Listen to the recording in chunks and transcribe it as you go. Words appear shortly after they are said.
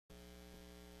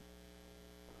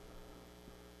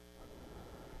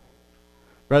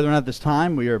Brethren, at this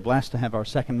time, we are blessed to have our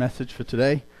second message for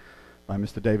today by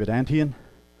Mr. David Antion.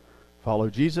 Follow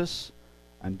Jesus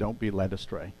and don't be led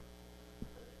astray.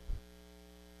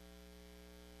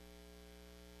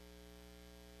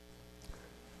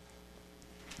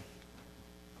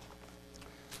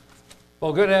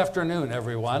 Well, good afternoon,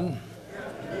 everyone.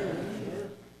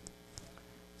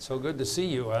 So good to see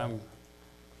you.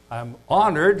 I'm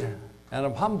honored and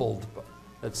I'm humbled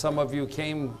that some of you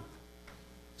came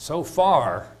so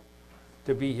far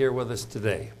to be here with us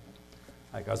today.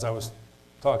 Because I was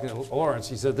talking to Lawrence,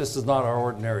 he said, this is not our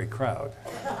ordinary crowd.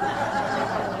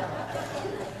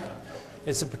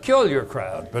 It's a peculiar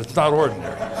crowd, but it's not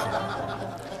ordinary.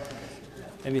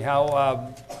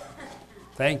 Anyhow,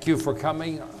 thank you for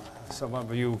coming. Some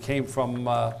of you came from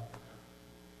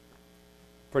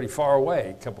pretty far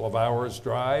away, a couple of hours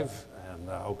drive, and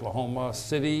Oklahoma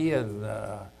City and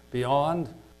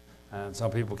beyond. And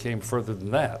some people came further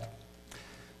than that.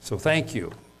 So thank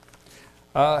you.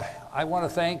 I want to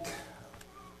thank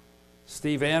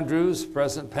Steve Andrews,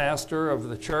 present pastor of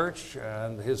the church,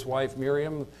 and his wife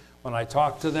Miriam. When I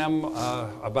talked to them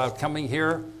about coming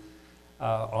here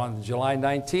on July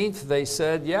 19th, they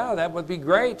said, yeah, that would be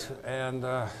great. And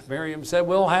Miriam said,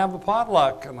 we'll have a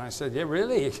potluck. And I said, yeah,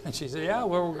 really? And she said, yeah,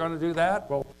 we're going to do that.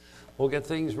 We'll get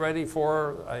things ready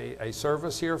for a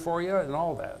service here for you and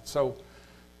all that. So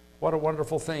what a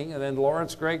wonderful thing. And then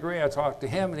Lawrence Gregory, I talked to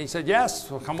him, and he said,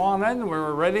 yes, well, come on in,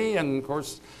 we're ready. And, of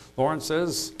course, Lawrence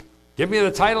says, give me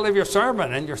the title of your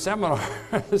sermon and your seminar.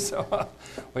 So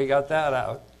we got that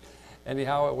out.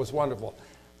 Anyhow, it was wonderful.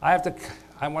 I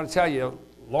want to tell you,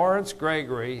 Lawrence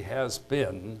Gregory has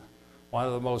been one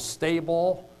of the most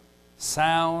stable,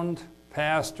 sound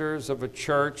pastors of a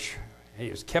church. He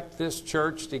has kept this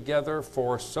church together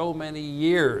for so many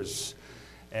years.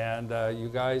 And you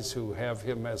guys who have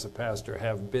him as a pastor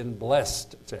have been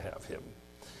blessed to have him.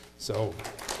 So,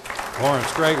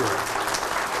 Lawrence Gregory.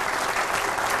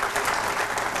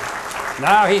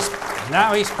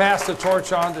 Now he's passed the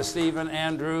torch on to Stephen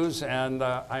Andrews, and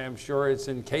I am sure it's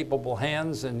in capable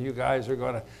hands, and you guys are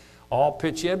going to all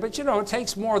pitch in. But, you know, it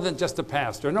takes more than just a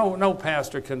pastor. No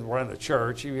pastor can run a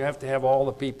church. You have to have all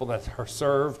the people that are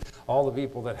served, all the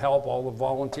people that help, all the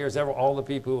volunteers, all the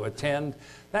people who attend.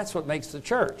 That's what makes the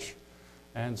church.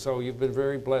 And so you've been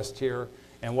very blessed here.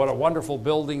 And what a wonderful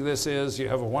building this is. You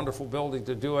have a wonderful building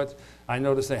to do it. I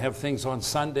notice they have things on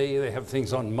Sunday. They have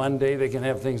things on Monday. They can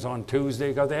have things on Tuesday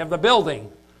because they have the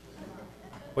building.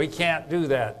 We can't do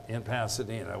that in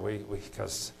Pasadena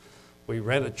because we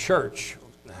rent a church.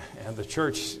 And the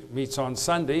church meets on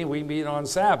Sunday. We meet on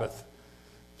Sabbath.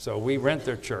 So we rent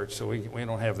their church. So we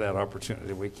don't have that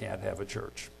opportunity. We can't have a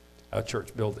church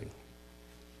building.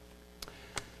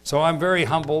 So I'm very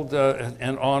humbled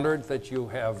and honored that you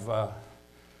have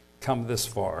come this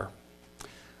far.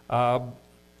 I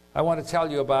want to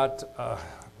tell you about,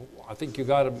 I think you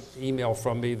got an email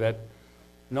from me that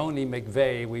Noni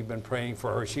McVeigh, we've been praying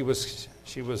for her. She was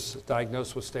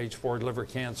diagnosed with stage 4 liver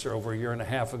cancer over a year and a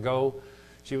half ago.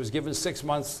 She was given 6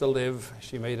 months to live.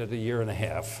 She made it a year and a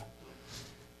half.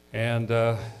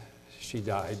 And she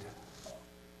died.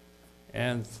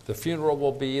 And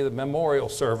the memorial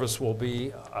service will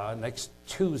be next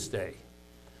Tuesday.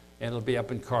 And it'll be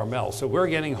up in Carmel. So we're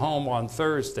getting home on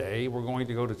Thursday. We're going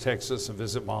to go to Texas and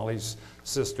visit Molly's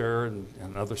sister and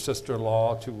another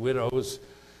sister-in-law, 2 widows,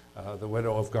 the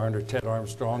widow of Garner Ted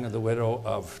Armstrong and the widow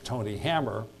of Tony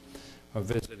Hammer. I'm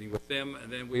visiting with them,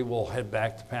 and then we will head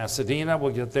back to Pasadena.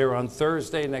 We'll get there on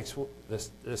Thursday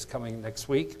this coming next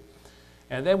week.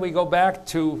 And then we go back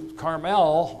to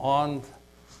Carmel on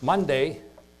Monday,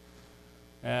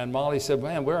 and Molly said,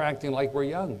 man, we're acting like we're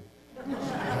young.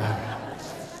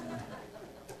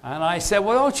 And I said,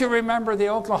 well, don't you remember the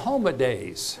Oklahoma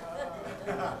days?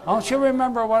 Don't you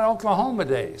remember what Oklahoma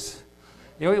days?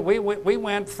 You know, we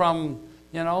went from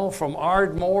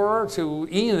Ardmore to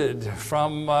Enid,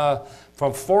 from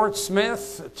Fort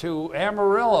Smith to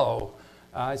Amarillo.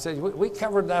 I said, we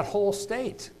covered that whole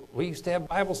state. We used to have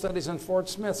Bible studies in Fort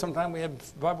Smith. Sometimes we had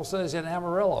Bible studies in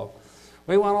Amarillo.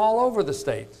 We went all over the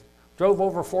state. Drove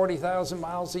over 40,000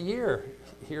 miles a year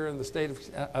here in the state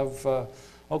of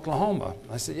Oklahoma.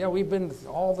 I said, yeah, we've been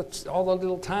all the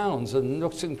little towns and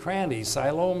nooks and crannies,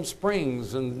 Siloam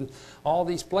Springs and all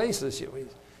these places.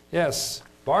 Yes,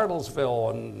 Bartlesville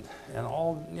and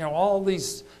all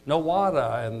these,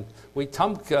 Nowata and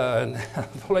Wetumpka and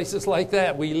places like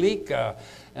that, Welika,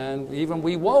 and even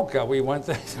Wewoka, we went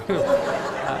there.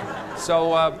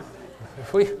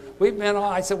 We've been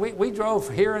on, I said, we drove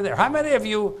here and there. How many of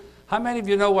you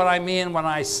know what I mean when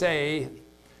I say,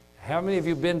 how many of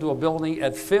you been to a building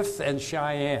at 5th and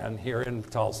Cheyenne here in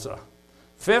Tulsa?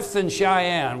 5th and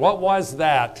Cheyenne. What was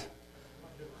that?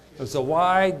 It was the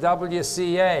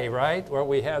YWCA, right, where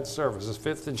we had services,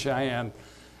 5th and Cheyenne.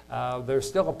 There's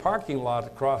still a parking lot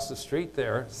across the street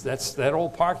there. That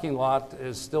old parking lot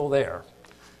is still there.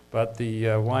 But the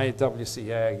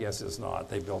YWCA, I guess, is not.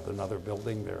 They built another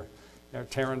building there. They're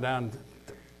tearing down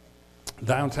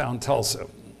downtown Tulsa.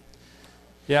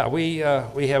 Yeah, we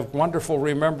have wonderful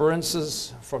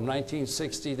remembrances from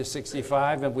 1960 to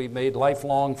 65, and we made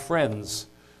lifelong friends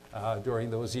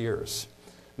during those years.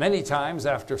 Many times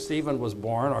after Stephen was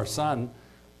born, our son,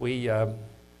 I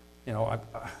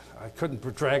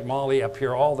couldn't drag Molly up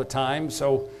here all the time,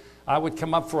 so I would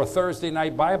come up for a Thursday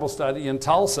night Bible study in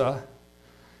Tulsa,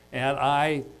 and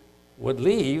I would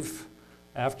leave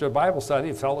after Bible study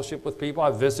and fellowship with people.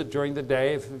 I'd visit during the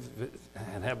day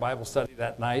and have Bible study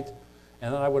that night,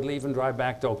 and then I would leave and drive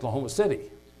back to Oklahoma City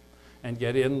and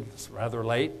get in rather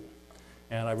late.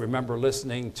 And I remember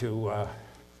listening to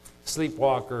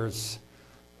Sleepwalkers,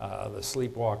 the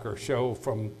Sleepwalker show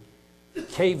from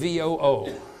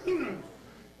KVOO.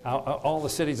 All the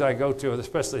cities I go to,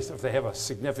 especially if they have a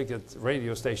significant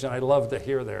radio station, I love to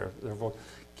hear their voice.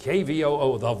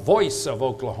 KVOO, the voice of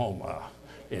Oklahoma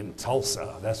in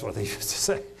Tulsa. That's what they used to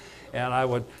say. And I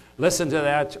would listen to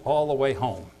that all the way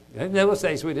home. In those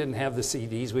days, we didn't have the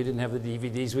CDs, we didn't have the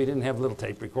DVDs, we didn't have little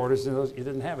tape recorders. You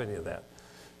didn't have any of that.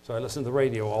 So I listened to the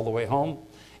radio all the way home.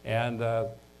 And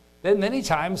then many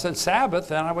times on Sabbath,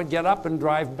 then I would get up and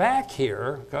drive back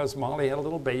here because Molly had a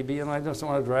little baby and I just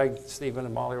want to drag Stephen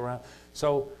and Molly around.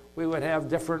 So we would have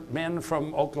different men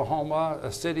from Oklahoma,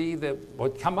 a city, that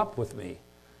would come up with me.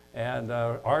 And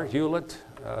Art Hewlett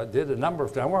did a number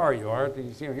of times. Where are you, Art?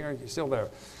 You're still there.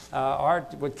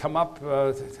 Art would come up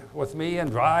with me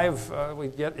and drive.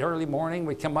 We'd get early morning.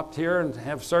 We'd come up here and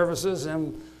have services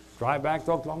and drive back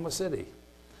to Oklahoma City.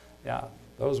 Yeah,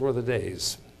 those were the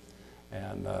days.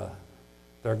 And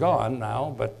they're gone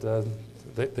now, but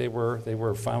they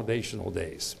were foundational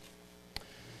days.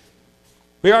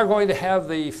 We are going to have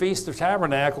the Feast of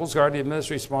Tabernacles, Guardian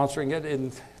Ministry sponsoring it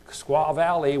in Squaw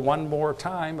Valley one more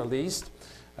time at least.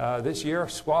 This year,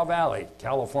 Squaw Valley,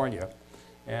 California.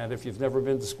 And if you've never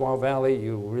been to Squaw Valley,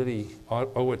 you really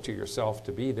owe it to yourself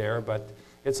to be there. But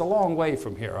it's a long way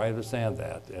from here, I understand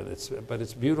that. But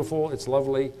it's beautiful, it's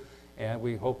lovely, and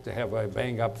we hope to have a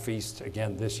bang-up feast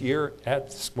again this year at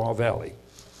Squaw Valley.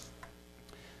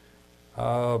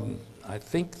 I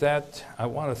think that I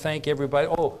want to thank everybody.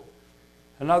 Oh,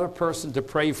 another person to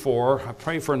pray for. I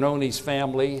pray for Noni's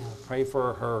family. I pray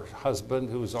for her husband,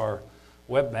 who's our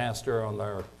webmaster on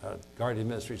our Guardian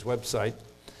Ministries website.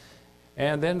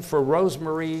 And then for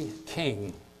Rosemary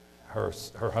King, her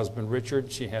husband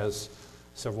Richard. She has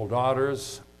several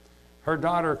daughters. Her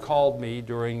daughter called me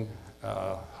during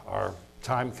our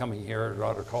time coming here. Her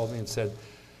daughter called me and said,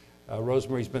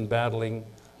 Rosemary's been battling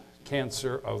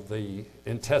cancer of the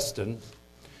intestine.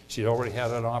 She'd already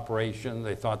had an operation.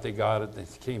 They thought they got it. They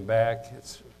came back.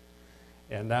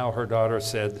 And now her daughter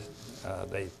said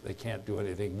they can't do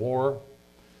anything more.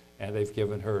 And they've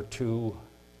given her 2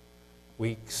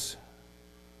 weeks.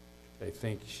 They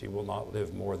think she will not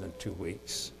live more than 2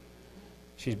 weeks.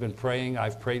 She's been praying.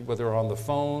 I've prayed with her on the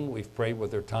phone. We've prayed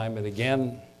with her time and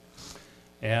again.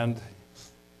 And,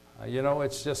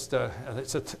 it's just,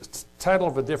 it's a title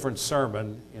of a different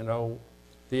sermon,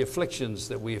 the afflictions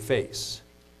that we face.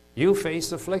 You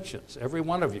face afflictions, every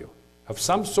one of you, of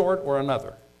some sort or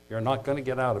another. You're not going to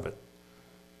get out of it.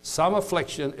 Some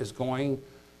affliction is going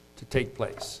to take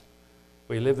place.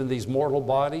 We live in these mortal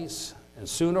bodies, and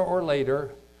sooner or later,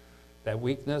 that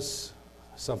weakness,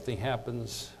 something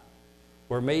happens.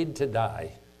 We're made to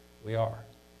die. We are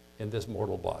in this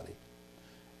mortal body.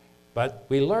 But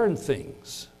we learn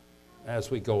things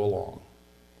as we go along.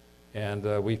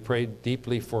 And we prayed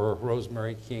deeply for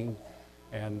Rosemary King.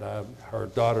 And her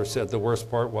daughter said the worst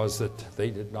part was that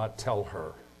they did not tell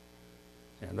her.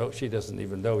 And she doesn't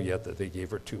even know yet that they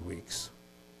gave her 2 weeks.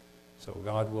 So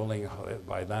God willing,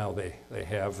 by now they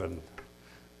have, and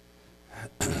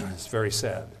it's very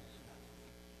sad.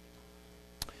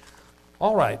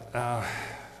 All right,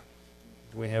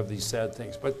 we have these sad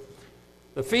things, but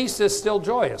the feast is still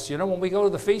joyous. When we go to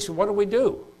the feast, what do we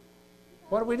do?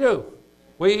 What do we do?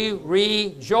 We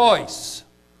rejoice.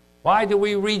 Why do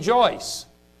we rejoice?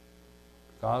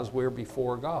 Because we're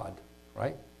before God,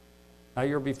 right? Now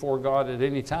you're before God at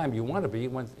any time you want to be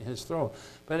in His throne.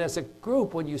 But as a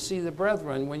group, when you see the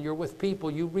brethren, when you're with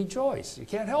people, you rejoice. You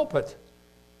can't help it.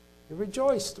 You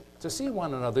rejoice to see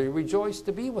one another. You rejoice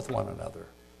to be with one another.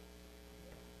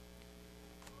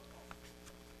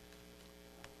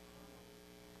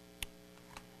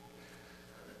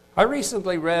 I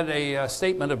recently read a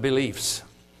statement of beliefs.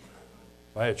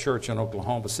 by a church in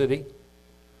Oklahoma City.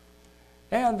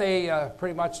 And they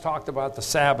pretty much talked about the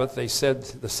Sabbath. They said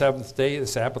the seventh day, the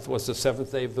Sabbath was the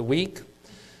seventh day of the week,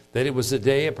 that it was a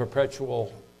day of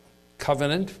perpetual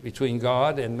covenant between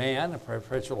God and man, a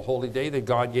perpetual holy day that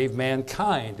God gave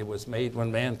mankind. It was made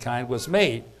when mankind was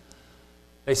made.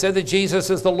 They said that Jesus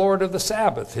is the Lord of the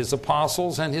Sabbath. His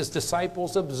apostles and his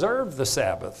disciples observed the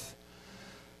Sabbath.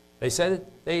 They said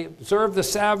they observed the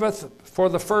Sabbath for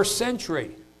the first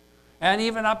century and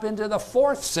even up into the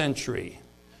 4th century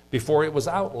before it was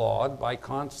outlawed by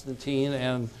Constantine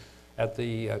and at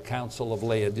the Council of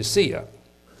Laodicea.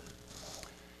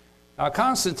 Now,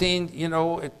 Constantine,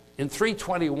 in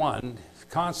 321,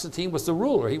 Constantine was the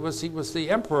ruler. He was the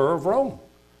emperor of Rome.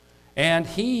 And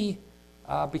he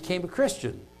became a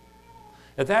Christian.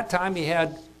 At that time, he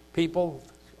had people,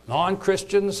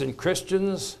 non-Christians and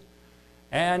Christians,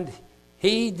 and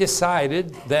he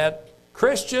decided that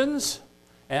Christians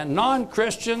and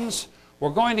non-Christians were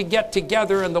going to get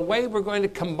together, and the way we're going to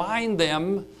combine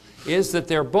them is that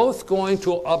they're both going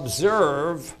to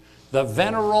observe the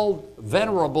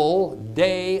venerable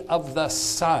day of the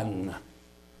sun,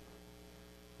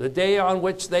 the day on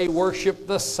which they worship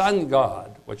the sun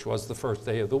god, which was the first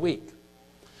day of the week.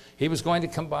 He was going to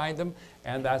combine them,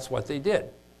 and that's what they did.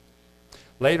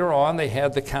 Later on, they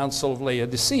had the Council of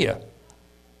Laodicea.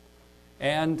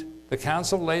 And the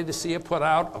Council of Laodicea put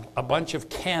out a bunch of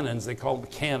canons. They called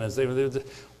them canons.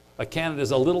 A canon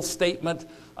is a little statement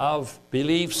of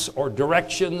beliefs or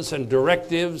directions and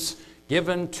directives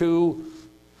given to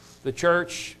the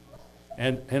church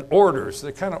and orders.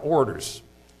 They're kind of orders.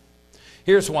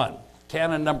 Here's one,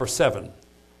 canon number 7.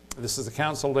 This is the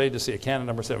Council of Laodicea, canon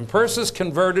number 7. Persons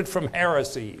converted from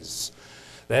heresies,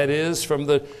 that is, from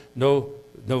the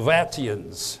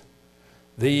Novatians,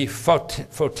 the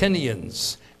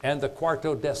Photinians, and the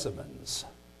Quartodecimans.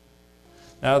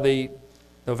 Now, the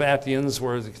Novatians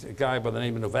were a guy by the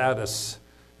name of Novatus.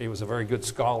 He was a very good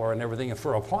scholar and everything, and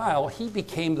for a while, he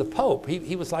became the pope.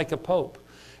 He was like a pope.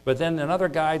 But then another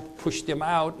guy pushed him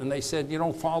out, and they said, you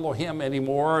don't follow him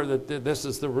anymore. That this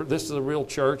is the real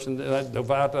church, and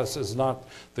Novatus is not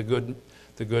the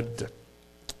good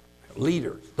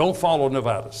leader. Don't follow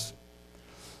Novatus.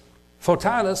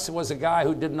 Photinus was a guy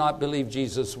who did not believe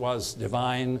Jesus was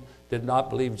divine, did not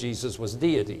believe Jesus was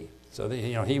deity. So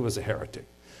he was a heretic.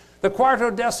 The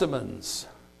Quartodecimans,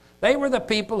 they were the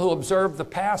people who observed the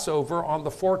Passover on the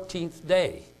 14th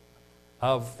day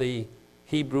of the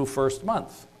Hebrew first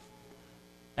month.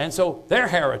 And so they're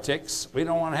heretics. We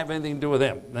don't want to have anything to do with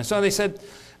them. And so they said,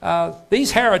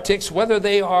 these heretics, whether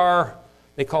they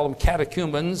call them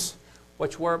catechumens,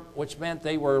 which meant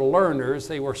they were learners,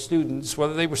 they were students,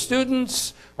 whether they were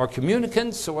students or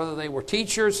communicants or whether they were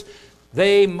teachers,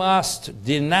 they must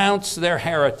denounce their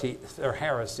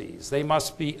heresies. They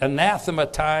must be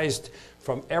anathematized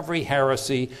from every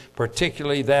heresy,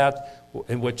 particularly that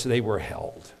in which they were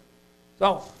held.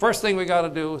 So, first thing we got to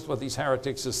do with these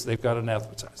heretics is they've got to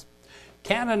anathematize.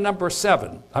 Canon number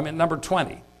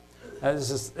 20.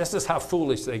 This is how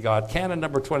foolish they got. Canon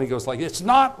number 20 goes like, it's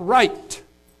not right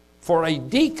for a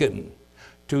deacon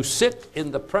to sit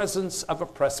in the presence of a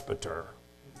presbyter.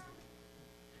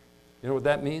 You know what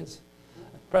that means?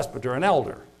 Presbyter, an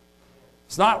elder.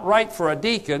 It's not right for a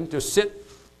deacon to sit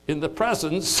in the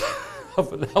presence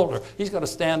of an elder. He's got to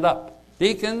stand up.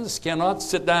 Deacons cannot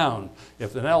sit down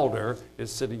if an elder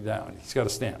is sitting down. He's got to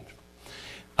stand.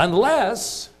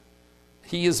 Unless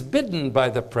he is bidden by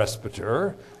the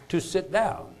presbyter to sit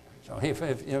down. So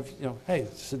hey,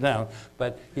 sit down,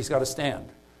 but he's got to stand.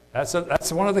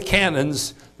 That's one of the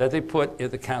canons that they put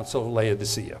in the Council of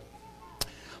Laodicea.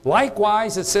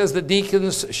 Likewise, it says the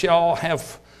deacons shall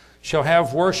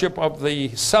have worship of the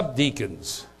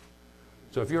subdeacons.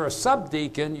 So if you're a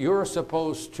subdeacon, you're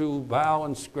supposed to bow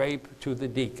and scrape to the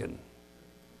deacon.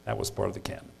 That was part of the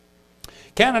canon.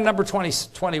 Canon number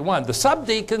 21. The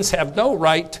subdeacons have no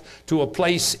right to a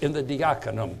place in the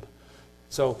diaconum.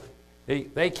 So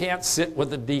they can't sit with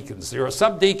the deacons. You're a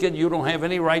subdeacon, you don't have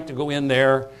any right to go in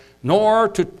there, nor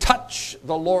to touch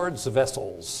the Lord's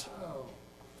vessels.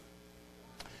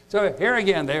 So here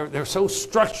again, they're so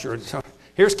structured. So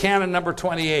here's canon number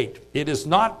 28. It is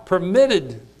not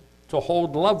permitted to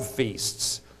hold love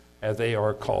feasts, as they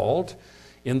are called,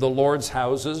 in the Lord's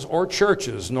houses or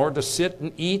churches, nor to sit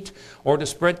and eat or to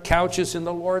spread couches in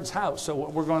the Lord's house. So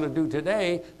what we're going to do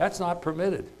today, that's not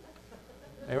permitted.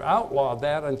 They outlawed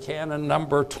that on canon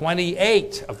number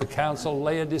 28 of the Council of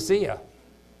Laodicea.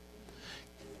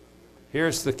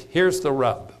 Here's the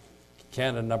rub,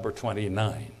 canon number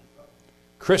 29.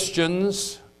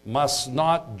 Christians must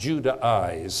not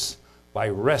Judaize by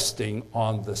resting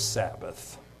on the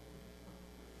Sabbath.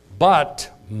 but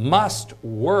must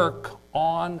work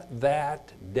on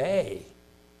that day.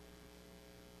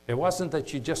 It wasn't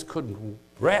that you just couldn't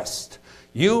rest.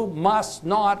 You must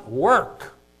not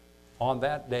work on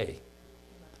that day.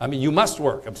 I mean, you must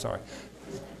work, I'm sorry.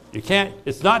 You can't,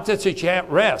 it's not that you can't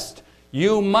rest.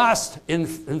 You must, in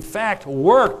fact,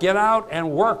 work. Get out and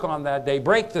work on that day.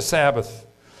 Break the Sabbath.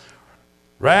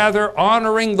 Rather,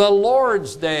 honoring the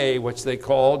Lord's Day, which they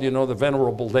called, the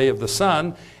venerable day of the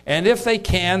sun. And if they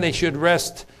can, they should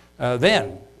rest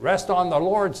then. Rest on the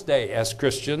Lord's Day as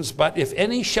Christians. But if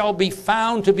any shall be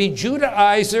found to be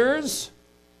Judaizers,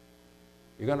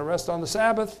 you're going to rest on the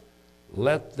Sabbath?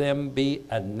 Let them be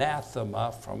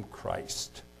anathema from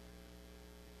Christ.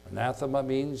 Anathema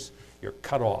means you're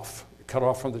cut off. You're cut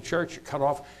off from the church, you're cut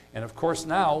off. And of course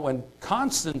now, when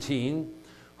Constantine,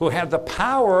 who had the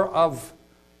power of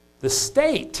the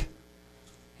state,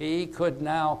 he could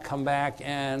now come back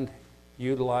and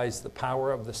utilize the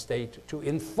power of the state to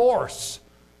enforce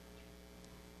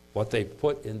what they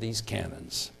put in these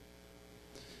canons.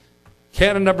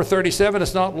 Canon number 37,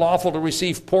 it's not lawful to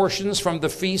receive portions from the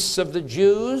feasts of the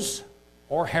Jews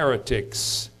or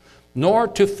heretics, nor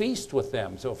to feast with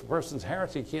them. So if a person's a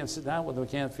heretic, you can't sit down with them, you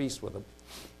can't feast with them.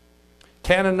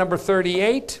 Canon number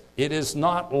 38, it is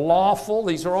not lawful.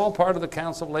 These are all part of the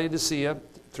Council of Laodicea,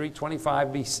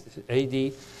 325 AD.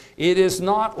 It is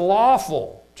not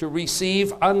lawful to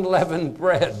receive unleavened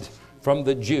bread from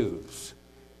the Jews.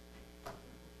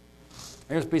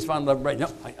 Here's a piece of unleavened bread. No,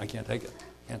 I can't take it.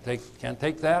 Can't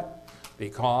take that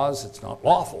because it's not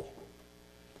lawful.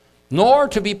 Nor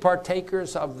to be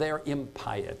partakers of their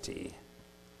impiety.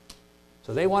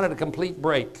 So they wanted a complete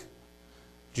break.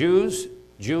 Jews,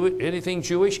 anything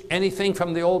Jewish, anything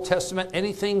from the Old Testament,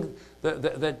 anything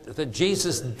that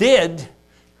Jesus did.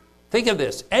 Think of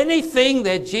this. Anything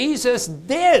that Jesus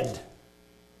did,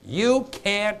 you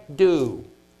can't do.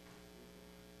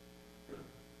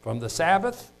 From the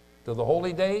Sabbath to the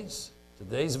holy days, to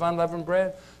the days of unleavened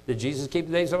bread. Did Jesus keep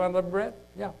the days of unleavened bread?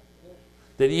 Yeah.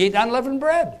 Did he eat unleavened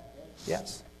bread?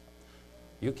 Yes.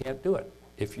 You can't do it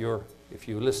if you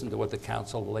listen to what the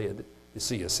Council of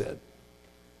Laodicea said.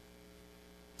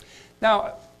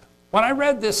 Now, when I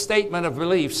read this statement of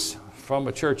beliefs from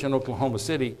a church in Oklahoma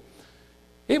City,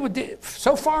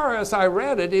 so far as I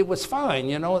read it, it was fine,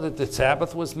 that the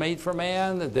Sabbath was made for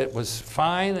man, that it was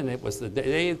fine, and it was the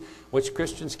day which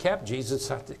Christians kept.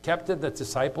 Jesus kept it, the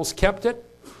disciples kept it.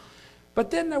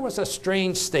 But then there was a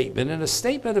strange statement. In a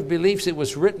statement of beliefs, it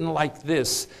was written like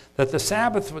this, that the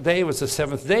Sabbath day was the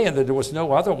seventh day and that there was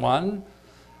no other one.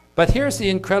 But here's the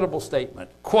incredible statement,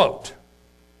 quote,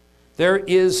 there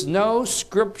is no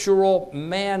scriptural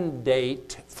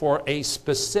mandate for a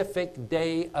specific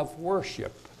day of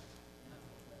worship.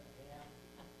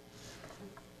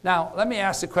 Now, let me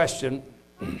ask the question,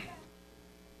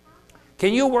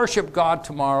 can you worship God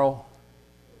tomorrow?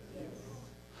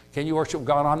 Can you worship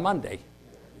God on Monday?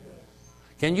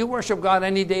 Can you worship God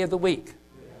any day of the week?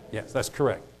 Yes, that's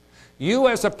correct. You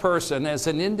as a person, as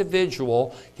an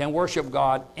individual, can worship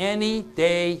God any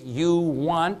day you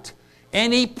want,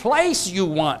 any place you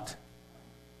want.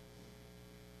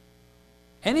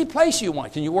 Any place you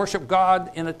want. Can you worship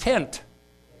God in a tent?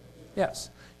 Yes.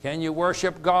 Can you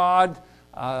worship God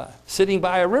sitting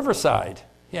by a riverside?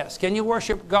 Yes. Can you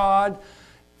worship God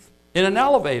in an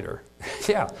elevator?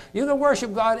 Yeah. You can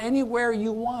worship God anywhere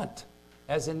you want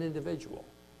as an individual.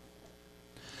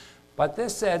 But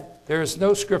this said there is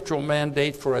no scriptural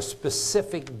mandate for a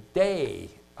specific day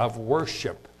of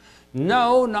worship.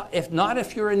 No, not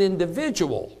if you're an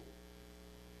individual.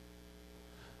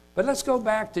 But let's go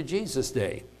back to Jesus'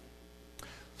 day.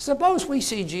 Suppose we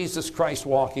see Jesus Christ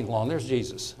walking along. There's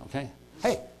Jesus, okay?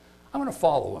 Hey, I'm going to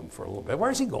follow him for a little bit.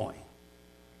 Where's he going?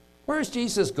 Where's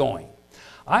Jesus going?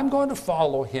 I'm going to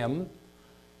follow him.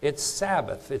 It's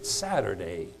Sabbath. It's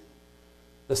Saturday,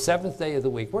 the seventh day of the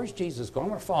week. Where's Jesus going?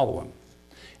 I'm going to follow him.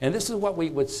 And this is what we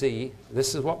would see.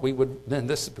 This is what we would, then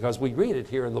this is because we read it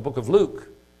here in the book of Luke,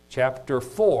 chapter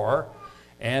 4,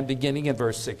 and beginning in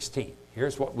verse 16.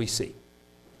 Here's what we see.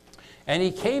 And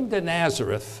he came to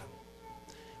Nazareth,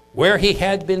 where he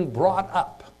had been brought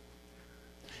up.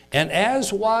 And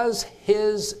as was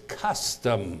his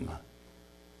custom,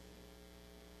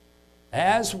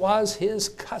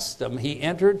 he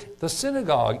entered the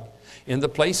synagogue in the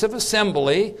place of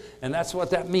assembly, and that's what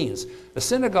that means. The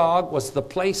synagogue was the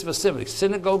place of assembly.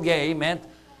 Synagoge meant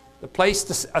the place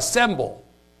to assemble.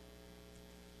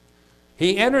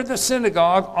 He entered the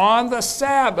synagogue on the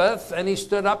Sabbath, and he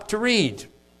stood up to read.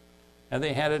 And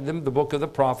they handed him the book of the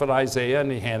prophet Isaiah,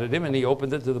 and he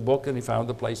opened it to the book, and he found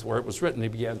the place where it was written. He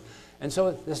began, and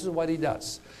so this is what he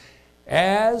does.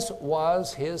 as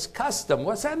was his custom.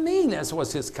 What's that mean, as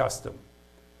was his custom?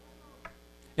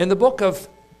 In the book of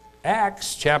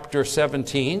Acts, chapter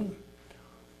 17,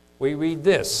 we read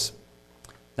this.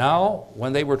 Now,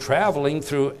 when they were traveling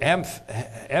through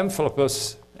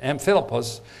Amphipolis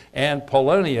and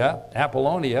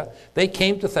Apollonia, they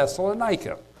came to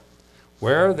Thessalonica,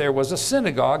 where there was a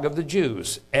synagogue of the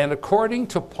Jews, and according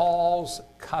to Paul's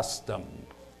custom.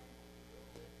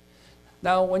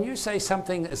 Now, when you say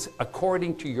something is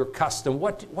according to your custom,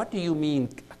 what do you mean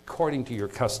according to your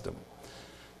custom?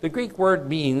 The Greek word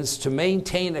means to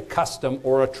maintain a custom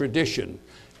or a tradition,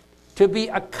 to be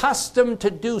accustomed to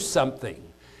do something.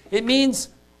 It means,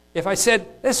 if I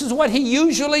said, this is what he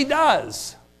usually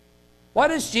does. What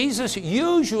does Jesus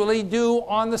usually do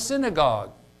on the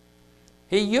synagogue?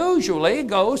 He usually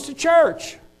goes to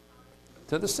church,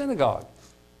 to the synagogue.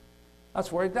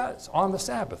 That's where he does, on the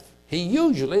Sabbath.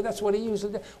 That's what he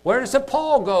usually does. Where does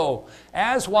Paul go?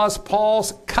 As was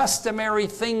Paul's customary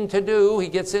thing to do. He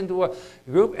gets into a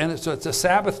group, and it's a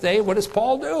Sabbath day. What does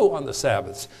Paul do on the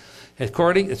Sabbaths?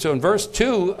 So in verse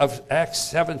 2 of Acts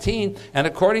 17, and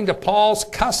according to Paul's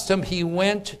custom, he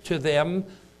went to them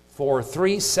for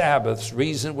 3 Sabbaths,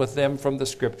 reasoned with them from the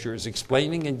Scriptures,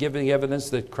 explaining and giving evidence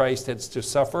that Christ had to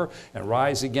suffer and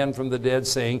rise again from the dead,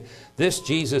 saying, this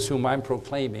Jesus whom I'm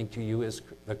proclaiming to you is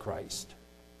the Christ.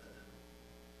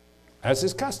 As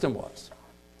his custom was.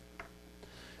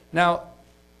 Now,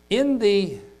 in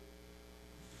the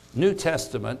New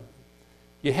Testament,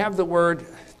 you have the word,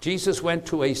 Jesus went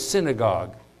to a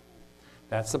synagogue.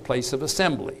 That's the place of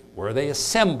assembly, where they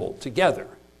assembled together.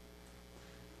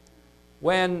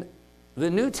 When the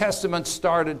New Testament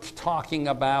started talking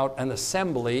about an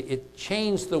assembly, it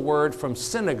changed the word from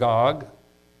synagogue,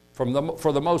 for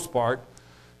the most part,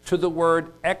 to the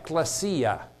word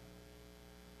ecclesia.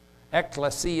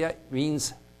 Ecclesia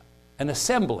means an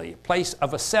assembly, a place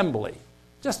of assembly.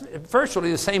 Just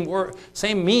virtually the same word,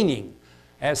 same meaning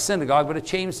as synagogue, but it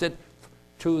changed it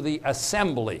to the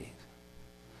assembly.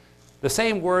 The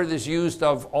same word is used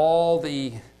of all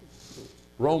the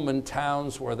Roman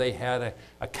towns where they had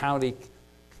a county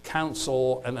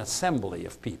council, an assembly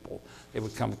of people. They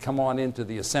would come on into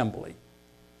the assembly.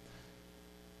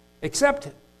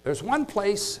 Except there's one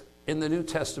place in the New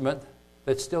Testament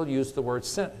that still used the word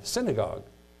synagogue.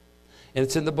 And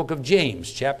it's in the book of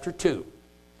James, chapter 2,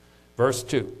 verse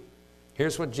 2.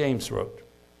 Here's what James wrote.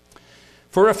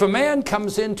 For if a man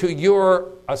comes into your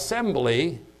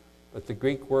assembly, but the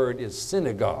Greek word is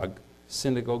synagogue,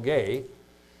 synagoge,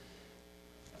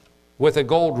 with a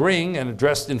gold ring and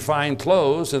dressed in fine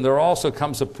clothes, and there also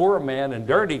comes a poor man in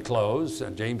dirty clothes,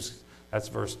 and James, that's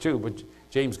verse 2, but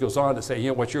James goes on to say,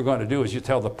 what you're going to do is you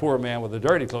tell the poor man with the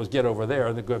dirty clothes, get over there,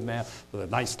 and the good man with a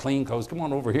nice clean clothes, come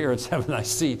on over here and have a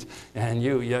nice seat, and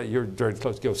your dirty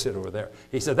clothes, go sit over there.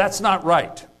 He said, that's not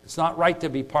right. It's not right to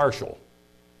be partial.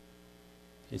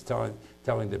 He's telling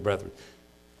the brethren.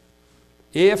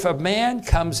 If a man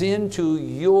comes into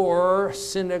your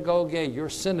synagogue,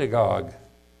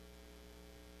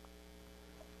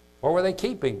 what were they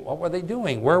keeping? What were they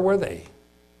doing? Where were they?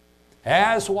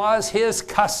 As was his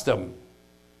custom.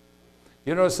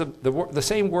 You notice the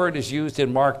same word is used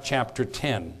in Mark chapter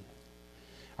 10.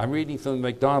 I'm reading from the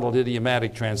MacDonald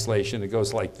idiomatic translation. It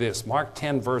goes like this. Mark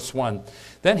 10, verse 1.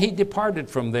 Then he departed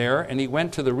from there, and he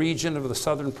went to the region of the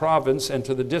southern province and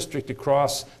to the district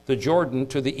across the Jordan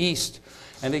to the east.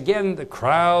 And again the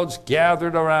crowds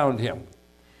gathered around him.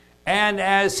 And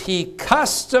as he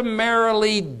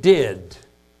customarily did,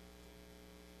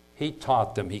 he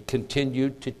taught them. He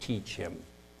continued to teach him.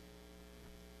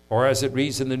 Or as it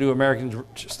reads in the New American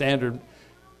Standard,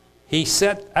 he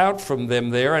set out from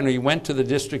them there, and he went to the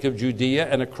district of Judea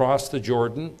and across the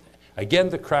Jordan. Again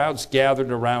the crowds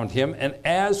gathered around him, and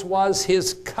as was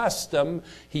his custom,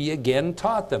 he again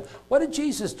taught them. What did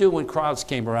Jesus do when crowds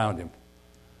came around him?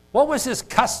 What was his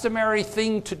customary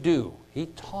thing to do? He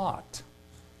taught.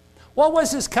 What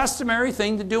was his customary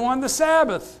thing to do on the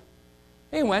Sabbath?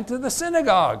 He went to the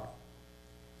synagogue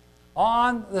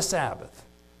on the Sabbath.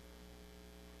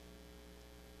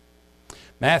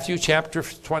 Matthew chapter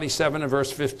 27 and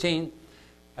verse 15.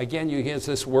 Again, you hear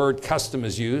this word custom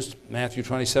is used. Matthew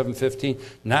 27:15.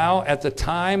 Now at the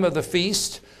time of the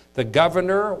feast, the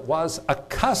governor was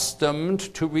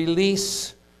accustomed to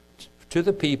release to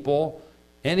the people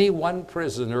any one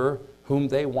prisoner whom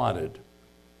they wanted.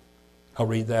 I'll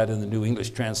read that in the New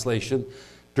English translation.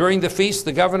 During the feast,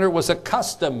 the governor was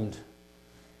accustomed,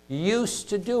 used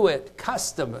to do it.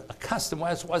 Custom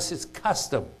was his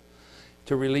custom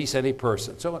to release any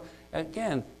person. So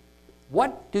again,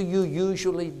 what do you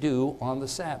usually do on the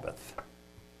Sabbath?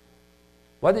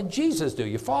 What did Jesus do?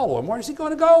 You follow him. Where is he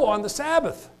going to go on the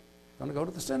Sabbath? He's going to go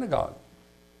to the synagogue,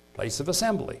 place of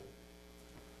assembly.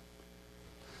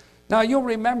 Now, you'll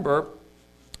remember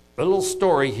a little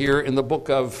story here in the book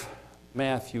of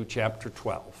Matthew chapter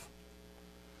 12.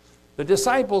 The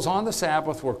disciples on the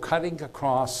Sabbath were cutting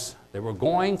across. They were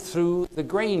going through the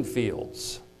grain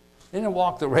fields. They didn't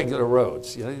walk the regular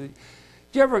roads. You know, did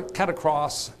you ever cut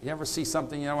across? You ever see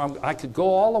something, I could go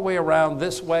all the way around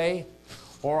this way,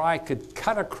 or I could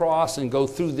cut across and go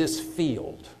through this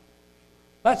field.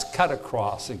 Let's cut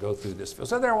across and go through this field.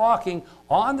 So they're walking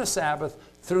on the Sabbath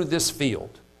through this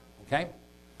field. Okay?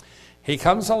 He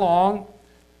comes along.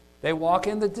 They walk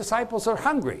in. The disciples are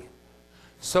hungry.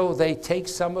 So they take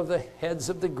some of the heads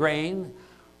of the grain,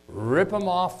 rip them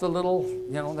off the little,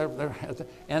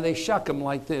 and they shuck them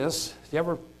like this.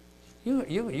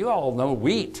 You all know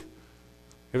wheat.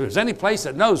 If there's any place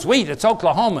that knows wheat, it's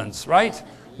Oklahomans, right?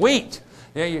 Wheat.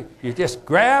 You just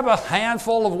grab a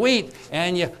handful of wheat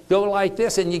and you go like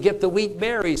this and you get the wheat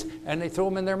berries and they throw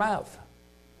them in their mouth.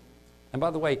 And by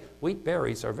the way, wheat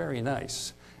berries are very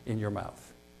nice in your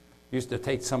mouth. Used to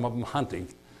take some of them hunting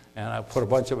and I put a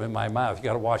bunch of them in my mouth. You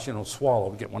got to watch,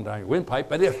 swallow, get one down your windpipe.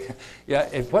 But if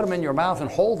you put them in your mouth and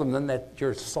hold them, then that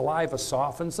your saliva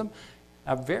softens them.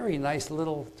 A very nice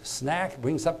little snack,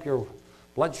 brings up your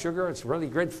blood sugar. It's really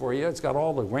good for you. It's got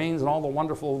all the grains and all the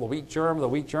wonderful, the wheat germ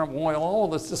oil, all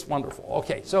of this is wonderful.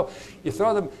 Okay, so you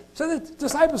throw them. So the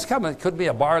disciples come. It could be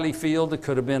a barley field. It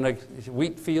could have been a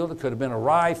wheat field. It could have been a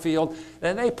rye field.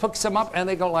 And they pick some up and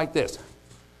they go like this.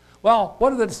 Well, what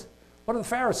do the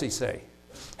Pharisees say?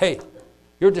 Hey,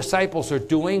 your disciples are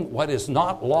doing what is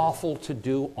not lawful to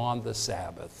do on the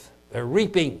Sabbath. They're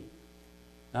reaping.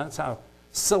 That's how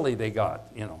silly they got.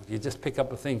 You just pick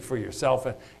up a thing for yourself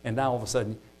and now all of a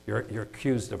sudden you're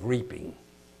accused of reaping.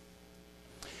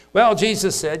 Well,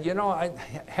 Jesus said,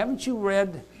 haven't you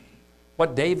read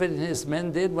what David and his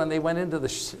men did when they went into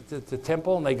the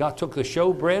temple and they took the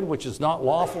showbread, which is not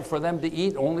lawful for them to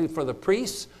eat, only for the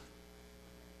priests,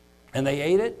 and they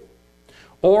ate it?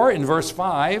 Or in verse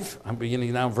 5, I'm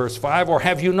beginning now in verse 5, or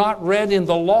have you not read in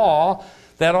the law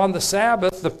that on the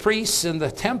Sabbath the priests in the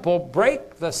temple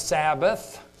break the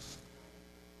Sabbath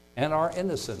and are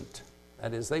innocent?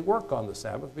 That is, they work on the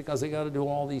Sabbath because they got to do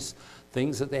all these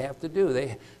things that they have to do.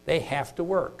 They have to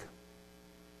work.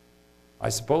 I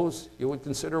suppose you would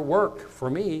consider work. For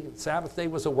me, Sabbath day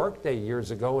was a work day years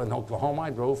ago in Oklahoma.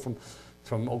 I drove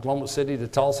from Oklahoma City to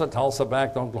Tulsa, Tulsa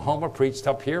back to Oklahoma, preached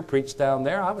up here, preached down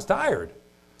there. I was tired.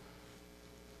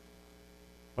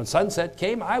 When sunset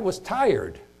came, I was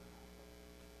tired.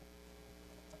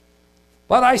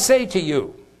 But I say to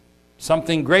you,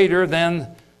 something greater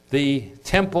than the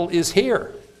temple is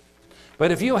here.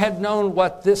 But if you had known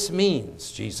what this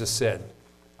means, Jesus said,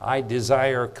 I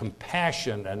desire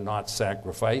compassion and not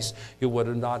sacrifice, you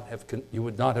would not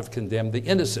have condemned the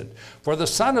innocent. For the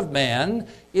Son of Man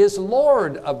is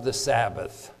Lord of the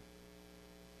Sabbath.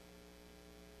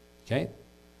 Okay?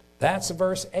 That's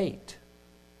verse 8.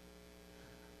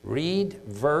 Read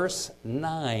verse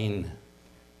 9.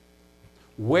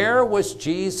 Where was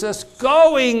Jesus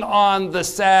going on the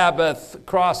Sabbath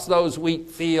across those wheat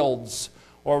fields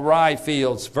or rye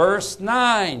fields? Verse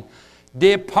 9.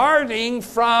 Departing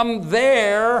from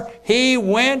there, he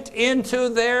went into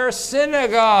their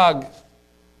synagogue.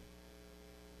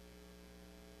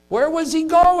 Where was he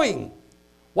going?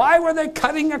 Why were they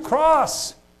cutting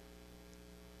across?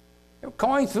 They were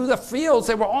going through the fields.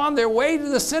 They were on their way to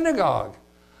the synagogue.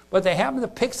 But they happened to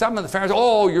pick some of the Pharisees.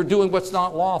 Oh, you're doing what's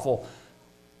not lawful.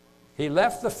 He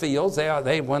left the fields.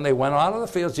 When they went out of the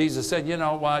fields, Jesus said, you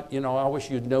know what? I wish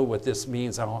you'd know what this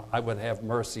means. I would have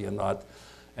mercy and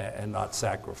not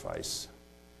sacrifice.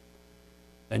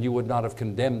 And you would not have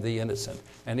condemned the innocent.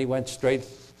 And he went straight,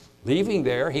 leaving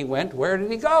there, he went, where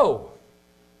did he go?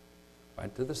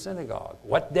 Went to the synagogue.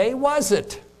 What day was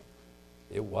it?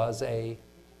 It was a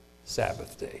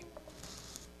Sabbath day.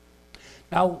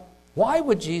 Now, why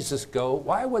would Jesus go?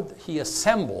 Why would he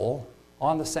assemble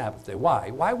on the Sabbath day?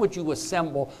 Why? Why would you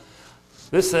assemble?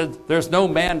 This said there's no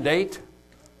mandate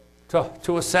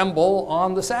to assemble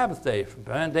on the Sabbath day,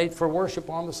 mandate for worship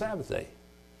on the Sabbath day.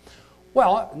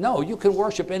 Well, no, you can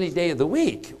worship any day of the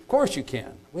week. Of course you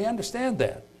can. We understand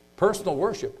that. Personal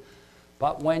worship.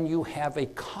 But when you have a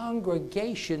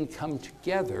congregation come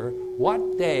together,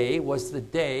 what day was the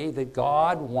day that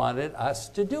God wanted us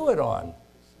to do it on?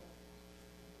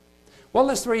 Well,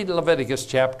 let's read Leviticus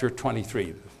chapter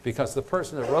 23, because the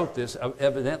person that wrote this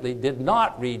evidently did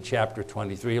not read chapter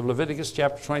 23 of Leviticus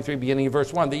chapter 23, beginning in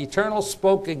verse 1. The Eternal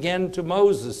spoke again to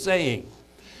Moses, saying,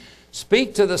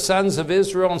 Speak to the sons of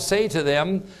Israel and say to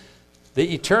them,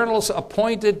 the Eternal's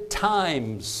appointed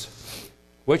times,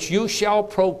 which you shall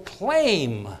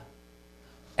proclaim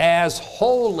as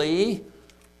holy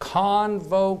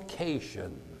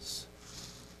convocations.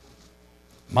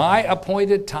 My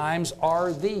appointed times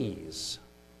are these.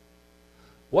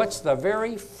 What's the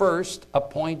very first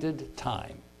appointed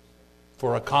time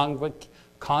for a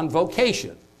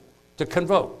convocation? To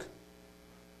convoke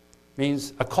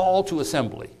means a call to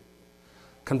assembly.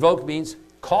 Convoke means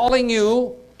calling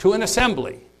you to an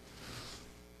assembly.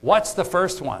 What's the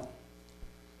first one?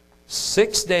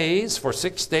 6 days, for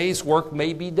 6 days work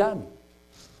may be done.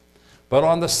 But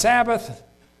on the Sabbath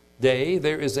day,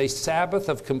 there is a Sabbath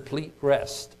of complete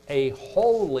rest, a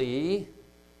holy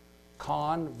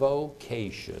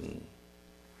convocation.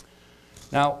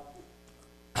 Now,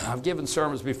 I've given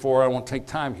sermons before. I won't take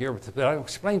time here, but I'll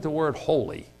explain the word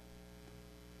holy.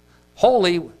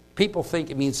 Holy, people think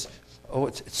it means, oh,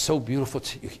 it's so beautiful,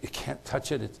 you can't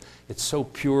touch it, it's so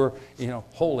pure,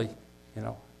 holy,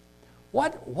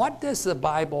 What does the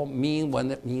Bible mean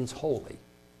when it means holy?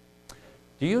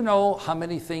 Do you know how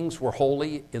many things were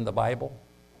holy in the Bible?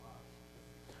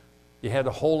 You had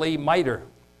a holy mitre,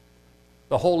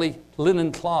 the holy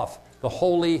linen cloth, the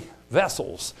holy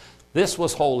vessels. This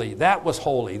was holy, that was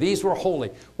holy, these were holy.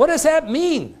 What does that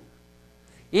mean?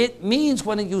 It means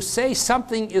when you say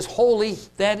something is holy,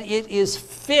 that it is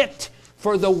fit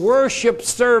for the worship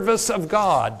service of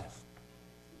God.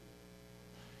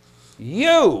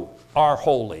 You are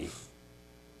holy.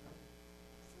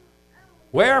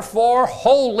 Wherefore,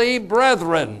 holy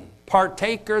brethren,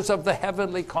 partakers of the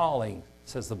heavenly calling,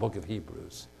 says the book of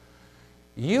Hebrews.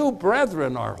 You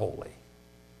brethren are holy.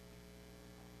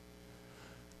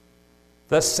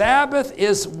 The Sabbath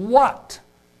is what?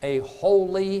 A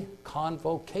holy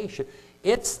convocation.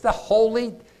 It's the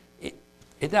holy...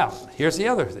 Now, here's the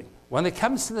other thing. When it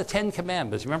comes to the 10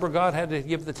 Commandments, remember God had to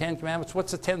give the 10 Commandments?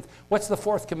 What's the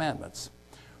fourth commandments?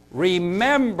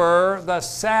 Remember the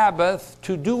Sabbath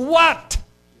to do what?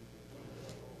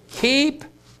 Keep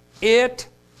it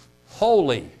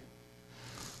holy.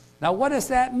 Now, what does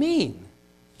that mean?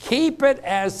 Keep it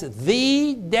as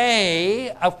the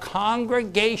day of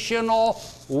congregational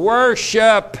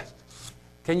worship.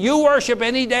 Can you worship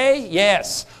any day?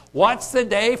 Yes. What's the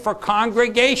day for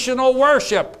congregational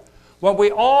worship? When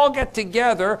we all get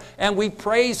together and we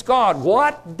praise God.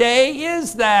 What day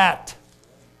is that?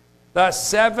 The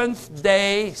seventh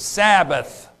day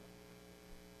Sabbath.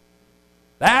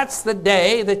 That's the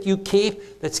day that you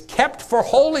keep, that's kept for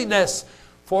holiness,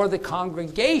 for the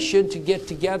congregation to get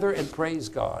together and praise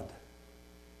God.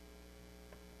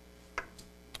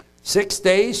 6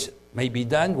 days may be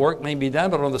done, work may be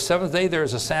done, but on the seventh day there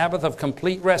is a Sabbath of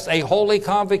complete rest, a holy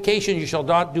convocation. You shall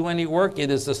not do any work.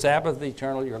 It is the Sabbath of the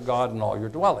eternal, your God, in all your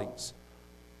dwellings.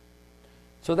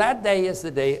 So that day is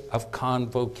the day of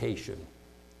convocation.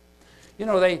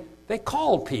 They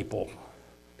called people.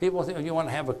 People think, you want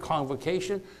to have a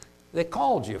convocation? They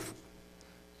called you.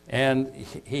 And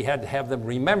he had to have them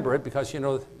remember it because, in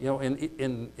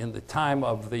the time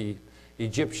of the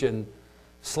Egyptian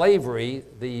slavery,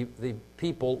 the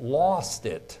people lost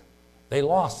it. They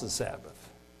lost the Sabbath.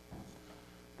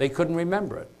 They couldn't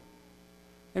remember it.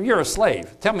 If you're a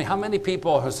slave, tell me how many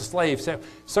people as a slave say,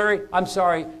 "Sir, I'm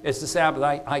sorry, it's the Sabbath,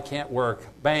 I can't work."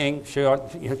 Bang,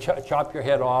 chop your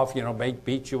head off,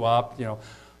 beat you up.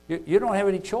 You don't have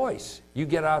any choice. You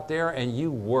get out there and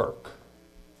you work.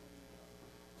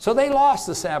 So they lost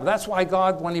the Sabbath. That's why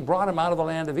God, when he brought them out of the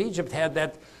land of Egypt, had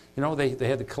that, they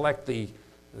had to collect the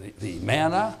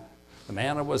manna. The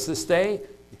manna was this day.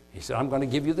 He said, I'm going to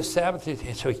give you the Sabbath.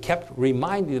 And so he kept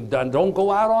reminding them, don't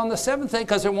go out on the seventh day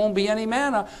because there won't be any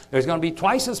manna. There's going to be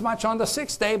twice as much on the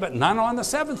sixth day, but none on the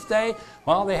seventh day.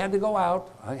 Well, they had to go out.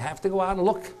 I have to go out and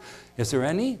look. Is there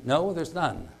any? No, there's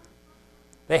none.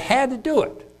 They had to do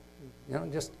it.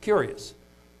 Just curious.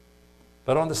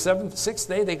 But on the sixth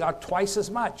day, they got twice as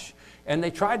much. And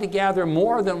they tried to gather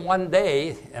more than one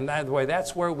day. And by the way,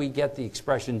 that's where we get the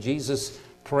expression Jesus'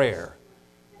 prayer.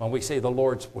 When we say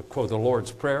we quote the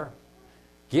Lord's Prayer,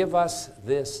 give us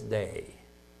this day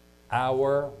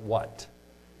our what?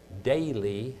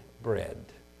 Daily bread.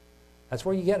 That's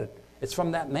where you get it. It's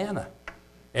from that manna.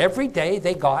 Every day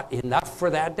they got enough for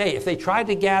that day. If they tried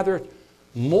to gather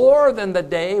more than the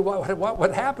day, what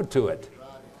would happen to it?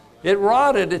 It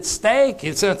rotted, it stank,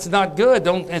 it's not good,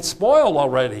 it's spoiled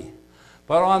already.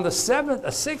 But on the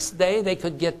sixth day, they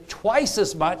could get twice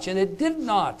as much, and it did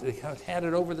not. They had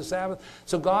it over the Sabbath.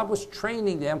 So God was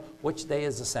training them which day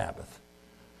is the Sabbath.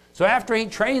 So after he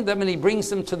trained them and he brings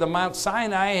them to the Mount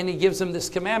Sinai and he gives them this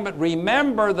commandment,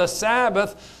 remember the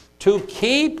Sabbath to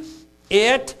keep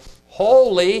it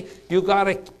holy. You got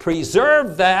to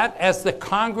preserve that as the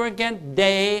congregant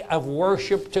day of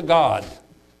worship to God.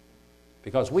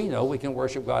 Because we know we can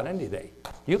worship God any day.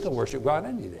 You can worship God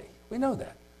any day. We know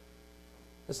that.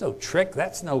 That's no trick.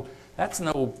 That's no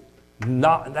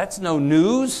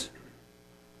news.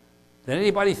 Did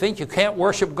anybody think you can't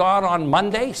worship God on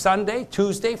Monday, Sunday,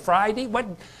 Tuesday, Friday? What?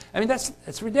 I mean,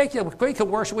 it's ridiculous. We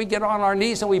can worship. We get on our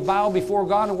knees and we bow before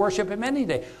God and worship Him any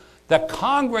day. The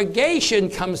congregation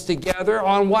comes together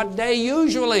on what day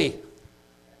usually?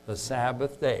 The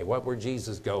Sabbath day. What where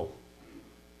Jesus go?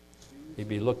 He'd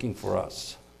be looking for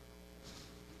us.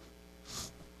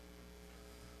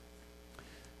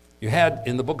 You had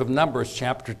in the book of Numbers,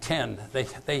 chapter 10, they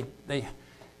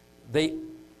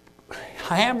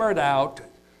hammered out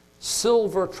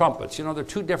silver trumpets. You know, there are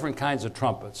two different kinds of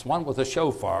trumpets. One with a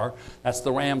shofar, that's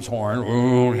the ram's horn.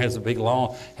 Ooh, has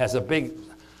a big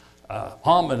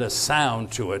ominous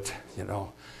sound to it, you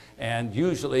know. And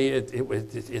usually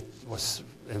it was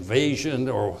invasion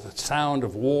or the sound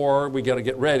of war. We got to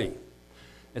get ready.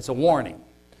 It's a warning.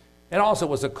 It also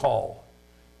was a call.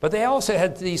 But they also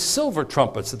had these silver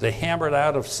trumpets that they hammered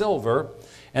out of silver,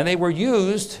 and they were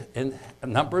used in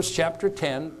Numbers chapter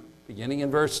 10, beginning in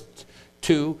verse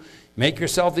 2. Make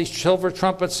yourself these silver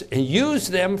trumpets and use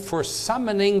them for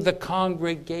summoning the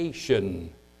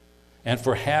congregation and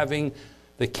for having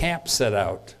the camp set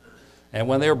out. And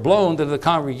when they're blown to the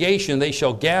congregation, they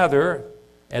shall gather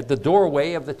at the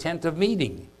doorway of the tent of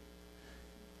meeting.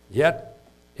 Yet,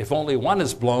 if only one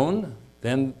is blown,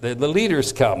 then the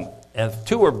leaders come. And if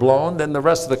two are blown, then the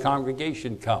rest of the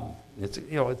congregation come. It's,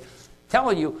 you know,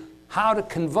 telling you how to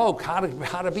convoke, how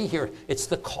to be here. It's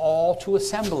the call to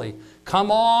assembly.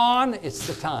 Come on, it's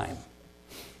the time.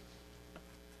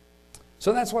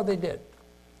 So that's what they did.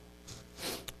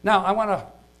 Now, I want to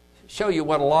show you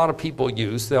what a lot of people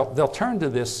use. They'll turn to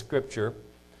this scripture,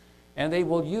 and they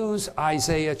will use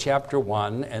Isaiah chapter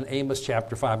 1 and Amos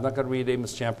chapter 5. I'm not going to read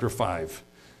Amos chapter 5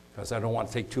 because I don't want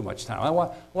to take too much time. I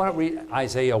want to read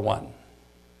Isaiah 1.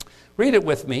 Read it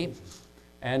with me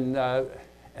and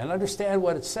understand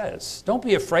what it says. Don't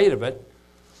be afraid of it.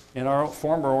 In our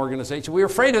former organization, we were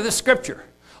afraid of this scripture.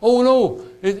 Oh no,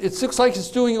 it looks like it's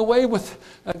doing away with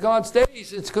God's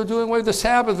days. It's doing away with the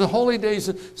Sabbath, the holy days,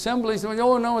 assemblies.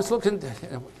 Oh no, it's looking...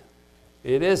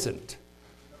 It isn't.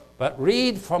 But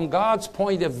read from God's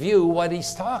point of view what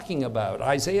He's talking about.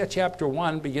 Isaiah chapter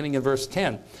 1, beginning in verse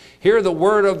 10. Hear the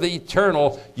word of the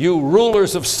Eternal, you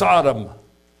rulers of Sodom.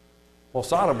 Well,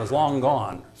 Sodom is long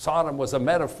gone. Sodom was a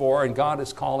metaphor, and God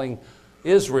is calling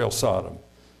Israel Sodom.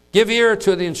 Give ear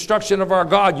to the instruction of our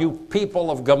God, you people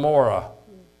of Gomorrah.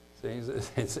 See,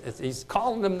 he's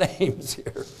calling them names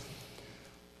here.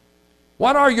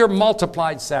 What are your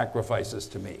multiplied sacrifices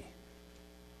to me?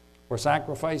 Were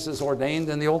sacrifices ordained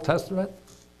in the Old Testament?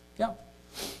 Yeah.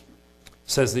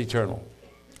 Says the Eternal.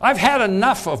 I've had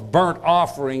enough of burnt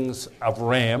offerings of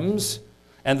rams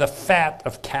and the fat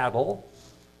of cattle.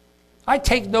 I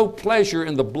take no pleasure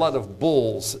in the blood of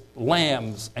bulls,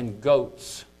 lambs, and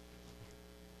goats.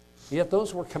 Yet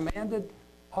those were commanded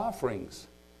offerings.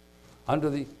 Under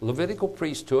the Levitical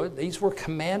priesthood, these were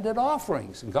commanded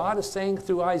offerings. And God is saying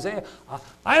through Isaiah,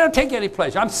 I don't take any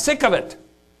pleasure. I'm sick of it.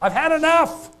 I've had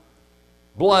enough.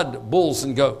 Blood, bulls,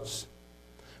 and goats.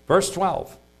 Verse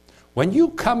 12. When you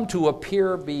come to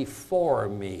appear before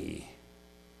me,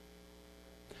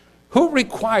 who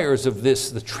requires of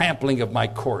this the trampling of my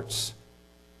courts?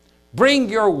 Bring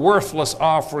your worthless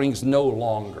offerings no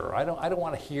longer. I don't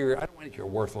want to hear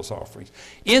worthless offerings.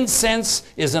 Incense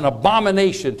is an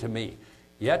abomination to me.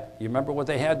 Yet, you remember what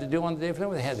they had to do on the day of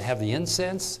Atonement? They had to have the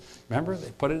incense. Remember?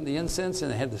 They put it in the incense and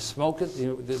they had to smoke it. You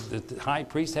know, the high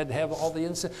priest had to have all the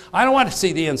incense. I don't want to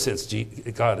see the incense,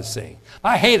 God is saying.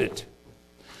 I hate it.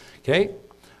 Okay?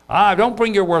 Don't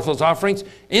bring your worthless offerings.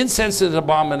 Incense is an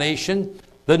abomination.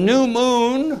 The new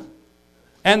moon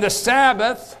and the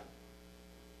Sabbath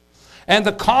and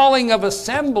the calling of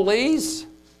assemblies,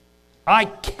 I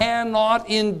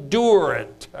cannot endure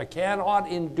it. I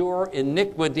cannot endure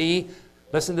iniquity.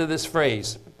 Listen to this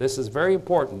phrase. This is very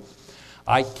important.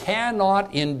 I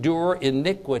cannot endure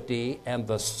iniquity and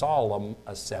the solemn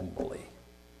assembly.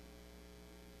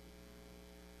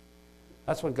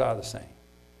 That's what God is saying.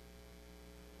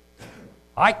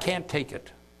 I can't take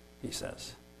it, He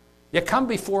says. You come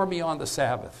before me on the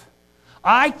Sabbath.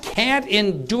 I can't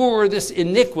endure this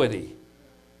iniquity.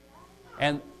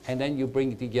 And then you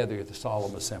bring together the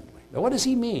solemn assembly. Now what does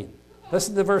He mean?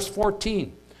 Listen to verse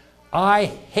 14. I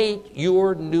hate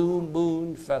your new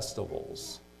moon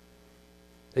festivals.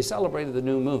 They celebrated the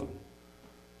new moon.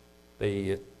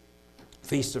 The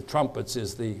Feast of Trumpets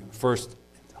is the first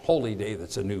holy day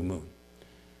that's a new moon.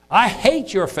 I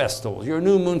hate your festivals, your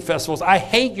new moon festivals. I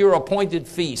hate your appointed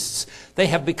feasts. They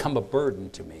have become a burden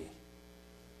to me.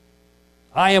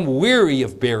 I am weary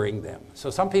of bearing them. So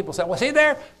some people say, well, see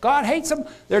there, God hates them.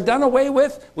 They're done away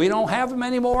with. We don't have them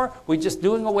anymore. We're just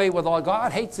doing away with all.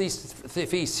 God hates these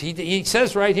feasts. He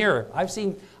says right here, I've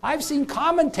seen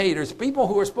commentators, people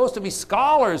who are supposed to be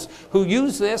scholars, who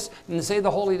use this and say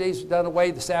the holy days are done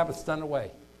away, the Sabbath's done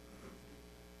away.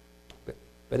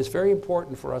 But it's very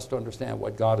important for us to understand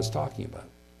what God is talking about.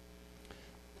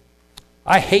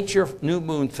 I hate your new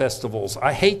moon festivals.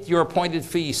 I hate your appointed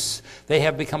feasts. They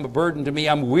have become a burden to me.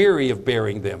 I'm weary of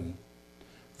bearing them.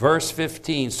 Verse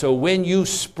 15, so when you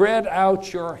spread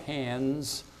out your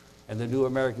hands, and the New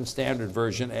American Standard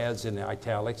Version adds in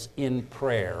italics, in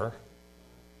prayer.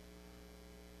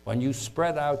 When you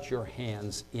spread out your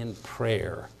hands in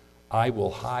prayer, I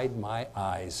will hide my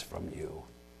eyes from you.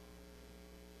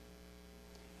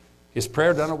 Is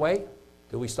prayer done away?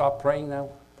 Do we stop praying now?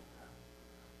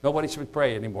 Nobody should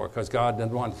pray anymore because God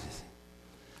doesn't want it.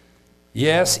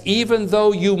 Yes, even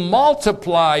though you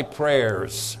multiply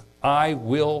prayers, I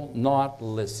will not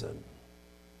listen.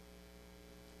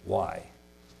 Why?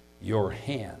 Your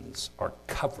hands are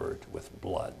covered with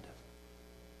blood.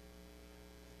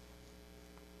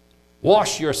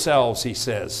 Wash yourselves, he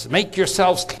says. Make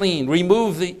yourselves clean.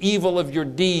 Remove the evil of your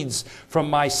deeds from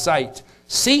my sight.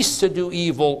 Cease to do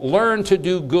evil. Learn to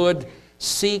do good.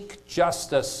 Seek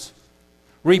justice.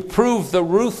 Reprove the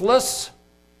ruthless.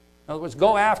 In other words,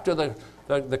 go after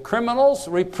the criminals.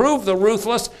 Reprove the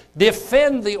ruthless.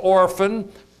 Defend the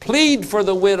orphan. Plead for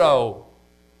the widow.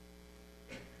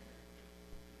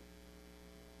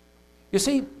 You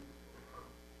see,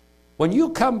 when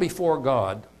you come before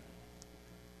God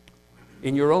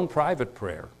in your own private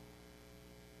prayer,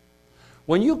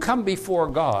 when you come before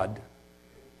God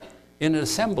in an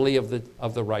assembly of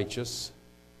the righteous,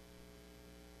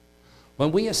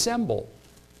 when we assemble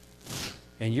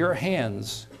and your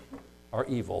hands are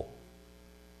evil,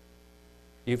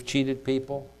 you've cheated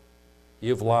people,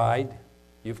 you've lied,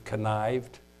 you've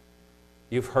connived,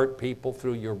 you've hurt people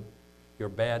through your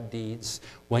bad deeds.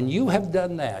 When you have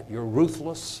done that, you're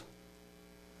ruthless,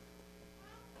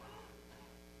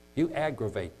 you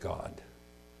aggravate God.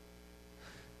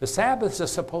 The Sabbaths are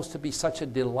supposed to be such a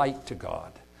delight to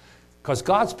God because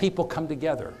God's people come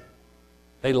together.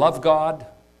 They love God.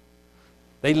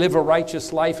 They live a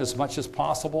righteous life as much as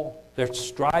possible. They're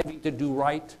striving to do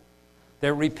right.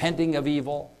 They're repenting of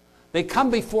evil. They come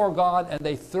before God and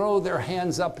they throw their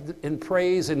hands up in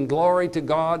praise and glory to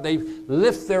God. They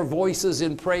lift their voices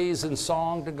in praise and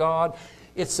song to God.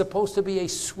 It's supposed to be a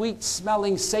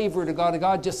sweet-smelling savor to God.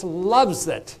 God just loves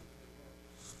it.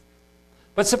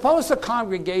 But suppose the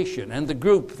congregation and the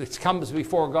group that comes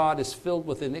before God is filled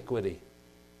with iniquity.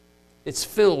 It's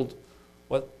filled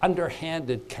with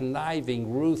underhanded,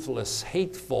 conniving, ruthless,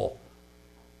 hateful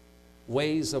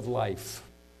ways of life.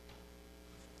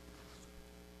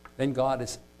 Then God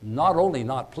is not only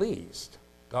not pleased,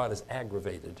 God is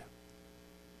aggravated.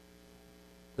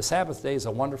 The Sabbath day is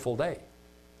a wonderful day,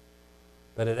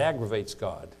 but it aggravates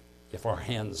God if our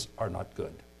hands are not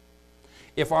good,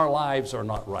 if our lives are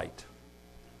not right.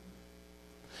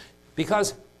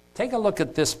 Because take a look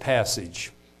at this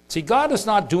passage. See, God is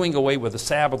not doing away with the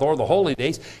Sabbath or the holy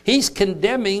days. He's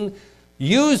condemning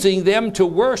using them to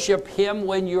worship Him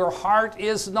when your heart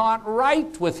is not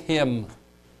right with Him.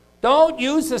 Don't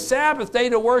use the Sabbath day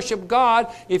to worship God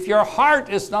if your heart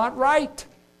is not right.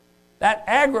 That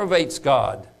aggravates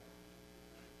God.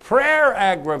 Prayer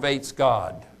aggravates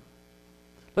God.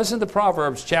 Listen to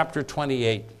Proverbs chapter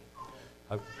 28,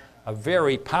 a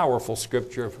very powerful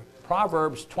scripture.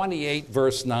 Proverbs 28,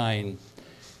 verse 9.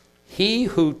 He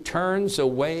who turns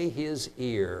away his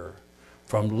ear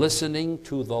from listening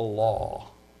to the law,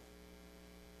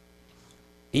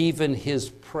 even his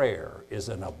prayer is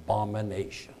an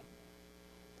abomination.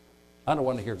 I don't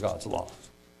want to hear God's law.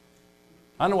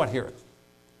 I don't want to hear it.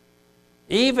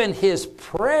 Even his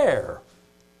prayer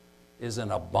is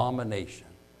an abomination.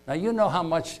 Now, you know how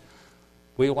much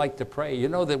we like to pray. You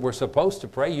know that we're supposed to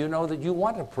pray. You know that you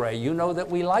want to pray. You know that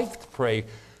we like to pray.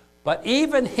 But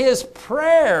even his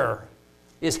prayer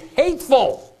is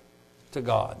hateful to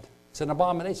God. It's an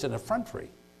abomination, an effrontery.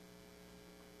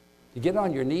 You get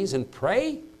on your knees and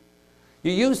pray.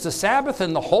 You use the Sabbath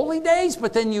and the holy days,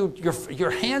 but then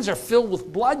your hands are filled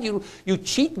with blood. You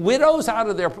cheat widows out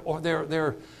of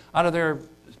their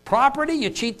property.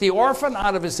 You cheat the orphan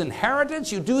out of his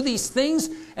inheritance. You do these things,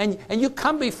 and you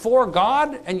come before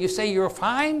God and you say you're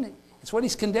fine. It's what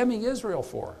he's condemning Israel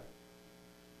for.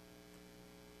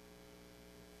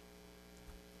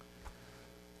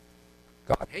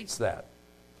 God hates that.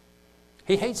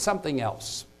 He hates something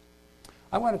else.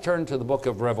 I want to turn to the book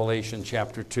of Revelation,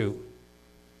 chapter 2,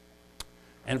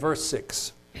 and verse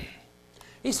 6.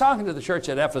 He's talking to the church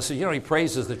at Ephesus. You know, he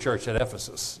praises the church at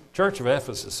Ephesus. Church of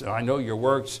Ephesus, I know your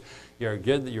works, you're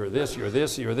good, you're this, you're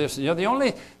this, you're this. You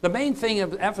know, the main thing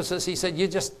of Ephesus, he said,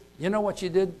 you know what you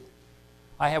did?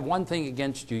 I have one thing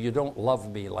against you. You don't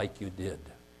love me like you did.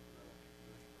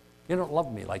 You don't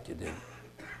love me like you did.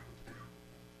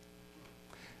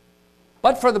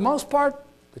 But for the most part,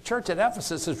 the church at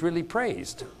Ephesus is really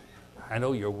praised. I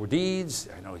know your deeds,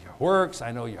 I know your works,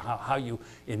 I know how you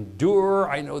endure,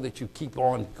 I know that you keep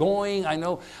on going, I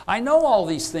know all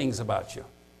these things about you.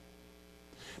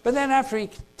 But then after he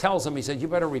tells them, he said, you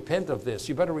better repent of this,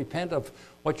 you better repent of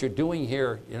what you're doing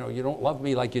here, you know, you don't love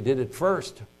me like you did at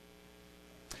first.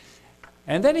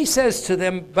 And then he says to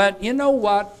them, but you know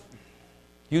what,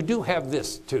 you do have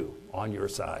this too on your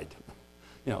side.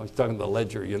 You know, he's talking to the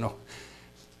ledger, you know.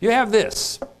 You have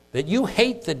this, that you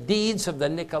hate the deeds of the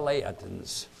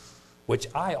Nicolaitans, which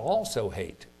I also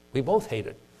hate. We both hate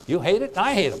it. You hate it,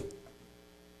 I hate them.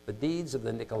 The deeds of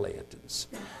the Nicolaitans.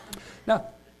 Now,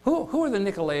 who are the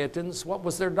Nicolaitans? What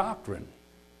was their doctrine?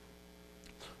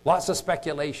 Lots of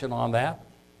speculation on that.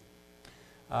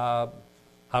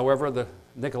 However, the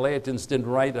Nicolaitans didn't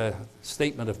write a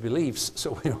statement of beliefs,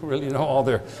 so we don't really know all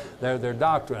their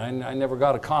doctrine. I never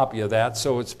got a copy of that,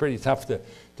 so it's pretty tough to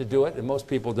do it, and most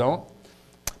people don't.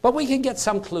 But we can get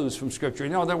some clues from Scripture. You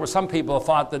know, there were some people who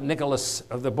thought that Nicholas,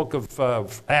 of the book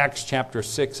of Acts, chapter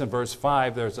 6 and verse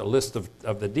 5, there's a list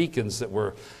of the deacons that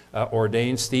were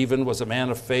ordained. Stephen was a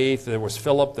man of faith. There was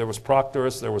Philip. There was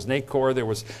Proctorus. There was Nachor. There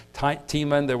was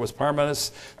Timon. There was Parmenas.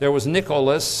 There was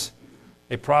Nicholas,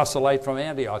 a proselyte from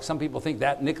Antioch. Some people think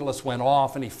that Nicholas went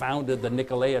off and he founded the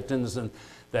Nicolaitans and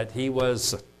that he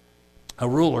was a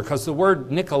ruler, because the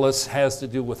word Nicholas has to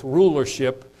do with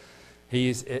rulership.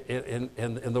 He's in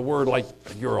the word, like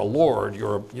you're a lord,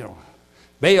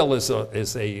 Baal is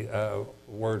a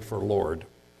word for lord.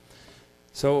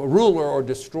 So ruler or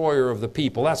destroyer of the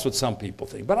people, that's what some people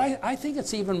think. But I think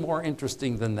it's even more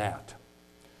interesting than that.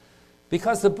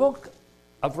 Because the book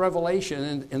of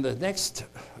Revelation in the next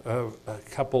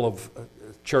couple of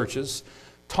churches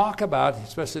talk about,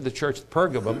 especially the church at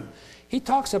Pergamum, he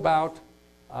talks about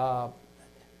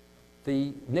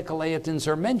the Nicolaitans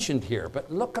are mentioned here,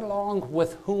 but look along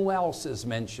with who else is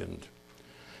mentioned.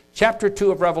 Chapter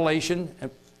 2 of Revelation,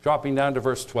 dropping down to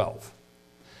verse 12.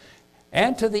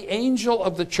 And to the angel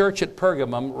of the church at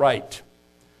Pergamum write,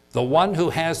 the one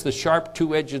who has the sharp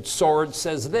two-edged sword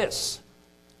says this,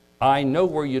 I know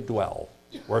where you dwell,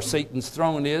 where Satan's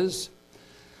throne is,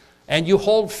 and you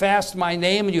hold fast my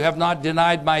name, and you have not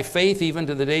denied my faith, even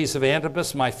to the days of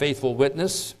Antipas, my faithful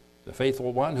witness, the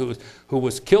faithful one who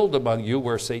was killed among you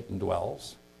where Satan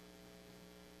dwells.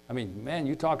 I mean, man,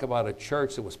 you talk about a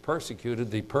church that was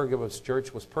persecuted. The Pergamus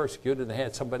church was persecuted. They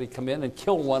had somebody come in and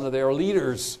kill one of their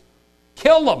leaders.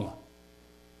 Kill them.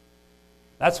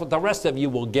 That's what the rest of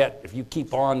you will get if you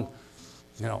keep on,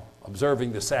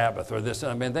 observing the Sabbath or this.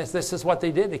 I mean, this is what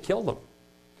they did. They killed them.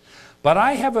 But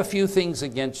I have a few things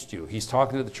against you. He's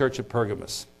talking to the church at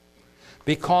Pergamus.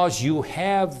 Because you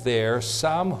have there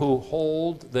some who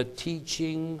hold the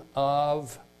teaching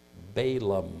of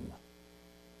Balaam,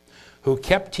 who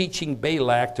kept teaching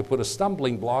Balak to put a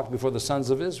stumbling block before the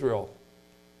sons of Israel,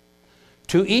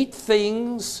 to eat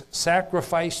things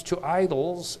sacrificed to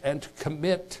idols and to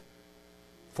commit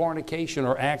fornication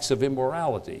or acts of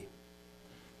immorality.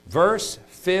 Verse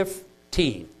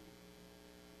 15.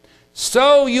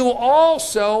 So you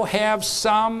also have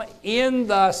some in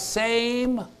the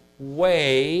same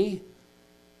way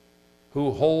who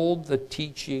hold the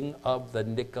teaching of the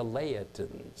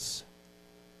Nicolaitans.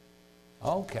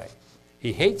 Okay.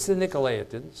 He hates the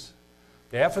Nicolaitans.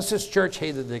 The Ephesus church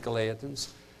hated the Nicolaitans.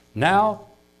 Now,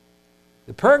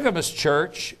 the Pergamus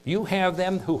church, you have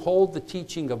them who hold the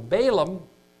teaching of Balaam.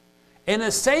 In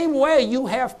the same way, you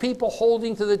have people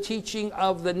holding to the teaching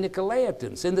of the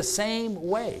Nicolaitans. In the same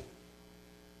way.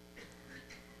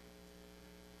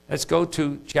 Let's go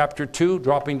to chapter 2,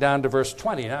 dropping down to verse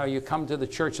 20. Now you come to the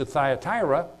church of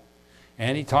Thyatira,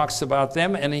 and he talks about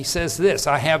them, and he says this,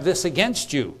 I have this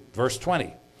against you, verse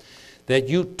 20, that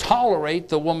you tolerate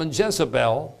the woman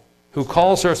Jezebel, who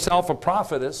calls herself a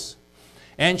prophetess,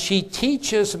 and she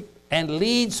teaches and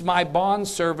leads my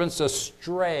bondservants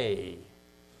astray,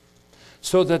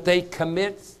 so that they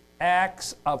commit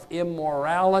acts of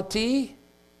immorality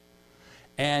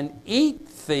and eat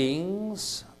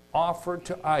things offered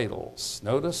to idols.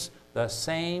 Notice the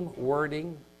same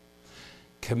wording.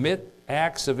 Commit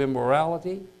acts of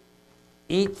immorality,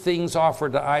 eat things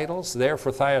offered to idols, there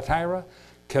for Thyatira.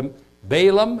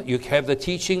 Balaam, you have the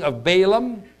teaching of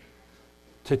Balaam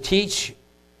to teach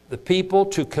the people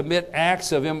to commit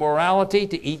acts of immorality,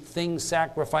 to eat things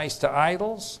sacrificed to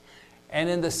idols. And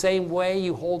in the same way,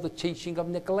 you hold the teaching of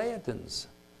Nicolaitans.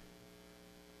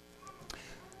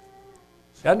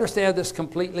 To understand this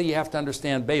completely, you have to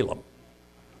understand Balaam.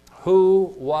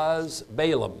 Who was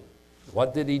Balaam?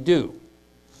 What did he do?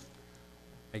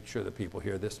 Make sure that people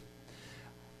hear this.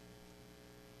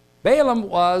 Balaam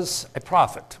was a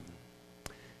prophet.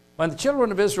 When the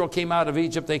children of Israel came out of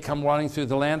Egypt, they come running through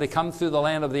the land. They come through the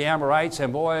land of the Amorites,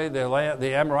 and boy,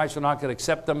 the Amorites were not going to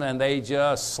accept them, and they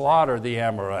just slaughtered the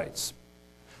Amorites.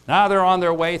 Now they're on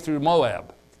their way through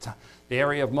Moab, the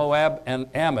area of Moab and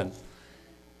Ammon.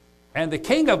 And the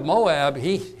king of Moab,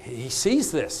 he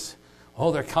sees this.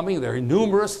 Oh, they're coming. They're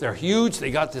numerous. They're huge. They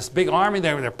got this big army.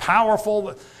 They're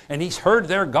powerful. And he's heard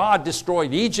their God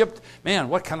destroyed Egypt. Man,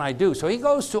 what can I do? So he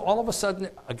goes to, all of a sudden,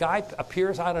 a guy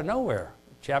appears out of nowhere.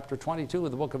 Chapter 22 of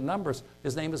the book of Numbers.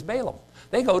 His name is Balaam.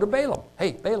 They go to Balaam.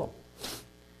 Hey, Balaam,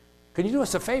 can you do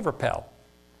us a favor, pal?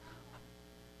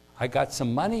 I got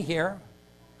some money here.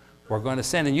 We're going to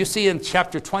send. And you see in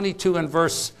chapter 22 and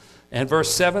verse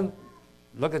 7,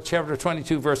 look at chapter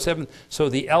 22, verse 7. So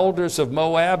the elders of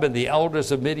Moab and the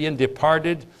elders of Midian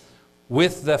departed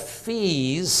with the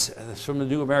fees, from the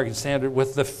New American Standard,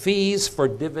 with the fees for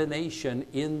divination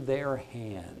in their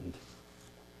hand.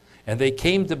 And they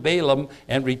came to Balaam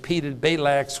and repeated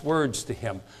Balak's words to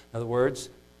him. In other words,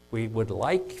 we would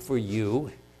like for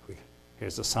you,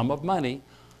 here's a sum of money,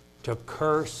 to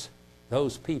curse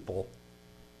those people.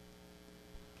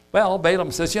 Well,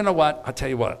 Balaam says, you know what, I'll tell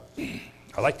you what,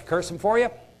 I'd like to curse them for you,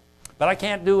 but I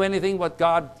can't do anything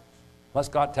unless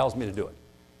God tells me to do it.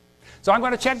 So I'm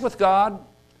going to check with God,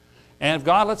 and if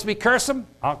God lets me curse them,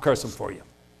 I'll curse them for you.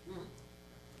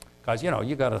 Because, you know,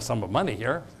 you got a sum of money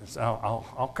here, so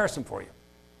I'll curse them for you.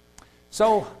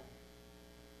 So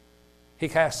he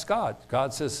asks God.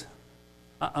 God says,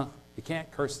 you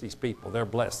can't curse these people. They're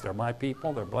blessed. They're my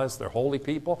people. They're blessed. They're holy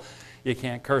people. You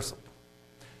can't curse them.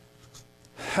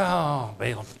 Oh,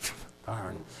 Balaam,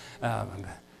 darn.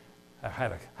 I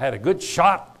had a good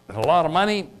shot and a lot of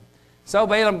money. So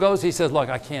Balaam goes, he says, look,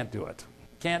 I can't do it.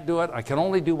 Can't do it. I can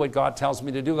only do what God tells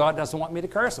me to do. God doesn't want me to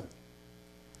curse him.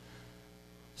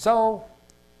 So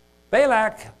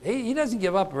Balak, he doesn't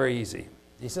give up very easy.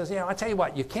 He says, you know, I tell you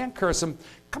what, you can't curse them.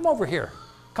 Come over here.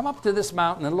 Come up to this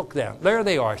mountain and look down. There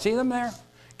they are. See them there?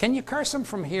 Can you curse them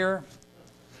from here?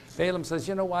 Balaam says,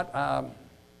 you know what?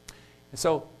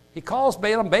 So he calls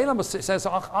Balaam. Balaam says,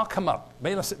 I'll come up.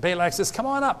 Balak says, come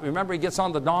on up. Remember, he gets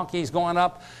on the donkey. He's going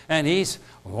up, and he's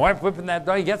whipping that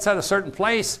donkey. He gets at a certain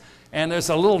place, and there's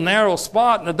a little narrow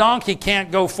spot, and the donkey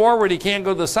can't go forward. He can't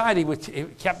go to the side. He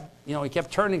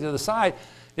kept turning to the side.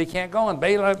 He can't go, and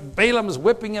Balaam is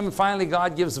whipping him, and finally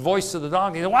God gives voice to the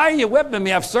donkey. He says, why are you whipping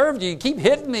me? I've served you. You keep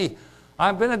hitting me.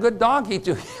 I've been a good donkey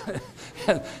to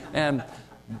you. And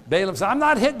Balaam says, I'm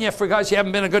not hitting you because you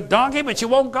haven't been a good donkey, but you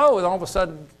won't go. And all of a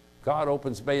sudden, God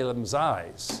opens Balaam's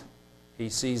eyes. He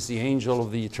sees the angel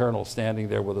of the Eternal standing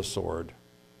there with a sword.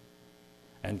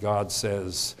 And God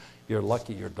says, you're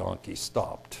lucky your donkey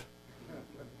stopped,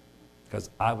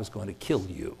 because I was going to kill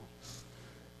you.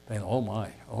 And oh my,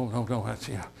 oh no, that's,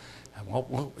 yeah.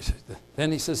 Well,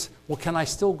 then he says, well, can I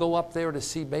still go up there to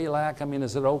see Balak? I mean,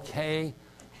 is it okay?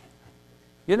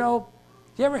 You know,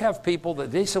 do you ever have people that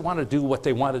they just want to do what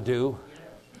they want to do?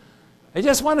 They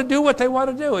just want to do what they want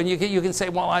to do. And you can say,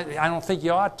 well, I don't think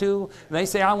you ought to. And they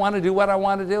say, I want to do what I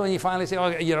want to do. And you finally say,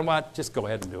 oh, you know what, just go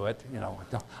ahead and do it. You know,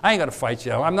 I ain't going to fight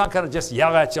you. I'm not going to just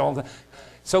yell at you all the time.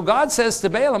 So God says to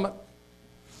Balaam,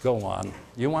 go on.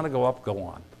 You want to go up, go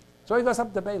on. So he goes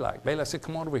up to Balak. Balak said,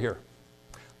 come on over here.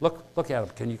 Look at him.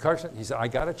 Can you curse it? He said, I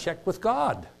got to check with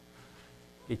God.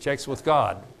 He checks with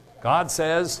God. God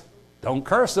says, don't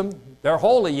curse them. They're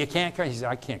holy. You can't curse. He said,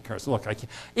 I can't curse. Look, I can't.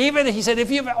 Even, he said, if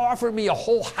you've offered me a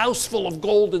whole house full of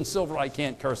gold and silver, I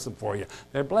can't curse them for you.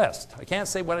 They're blessed. I can't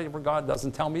say whatever God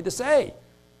doesn't tell me to say.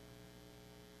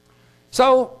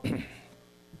 So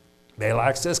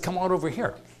Balak says, come on over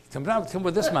here. Come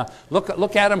with this mouth.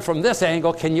 Look at him from this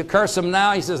angle. Can you curse him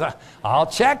now? He says, I'll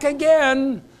check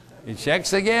again. He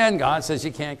checks again. God says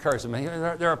you can't curse him.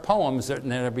 There are poems that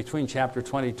are between chapter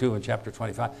 22 and chapter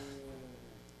 25.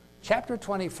 Chapter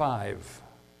 25,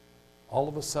 all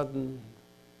of a sudden,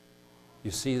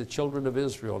 you see the children of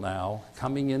Israel now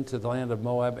coming into the land of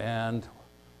Moab, and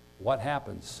what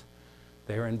happens?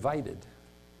 They're invited.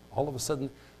 All of a sudden,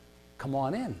 come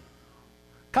on in.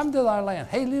 Come to our land.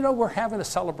 Hey, you know, we're having a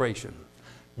celebration.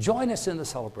 Join us in the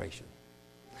celebration.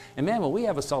 And man, when we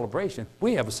have a celebration,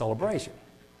 we have a celebration.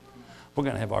 We're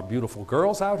going to have our beautiful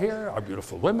girls out here, our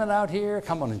beautiful women out here.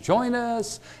 Come on and join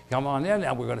us. Come on in.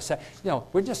 And we're going to say,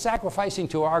 we're just sacrificing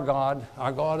to our God.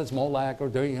 Our God is Molech or,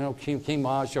 King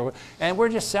Mosh. And we're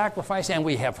just sacrificing. And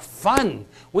we have fun.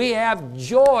 We have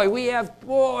joy. We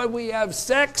have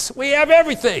sex. We have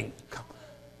everything.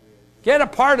 Get a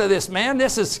part of this, man.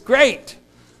 This is great.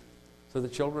 So the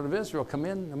children of Israel come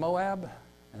in to Moab.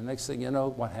 And next thing you know,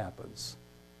 what happens?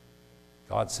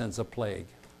 God sends a plague.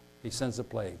 He sends a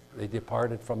plague. They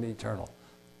departed from the eternal.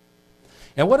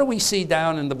 And what do we see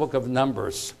down in the book of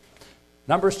Numbers?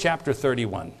 Numbers chapter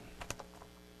 31.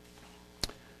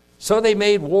 So they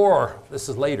made war. This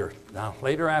is later. Now,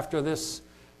 later after this,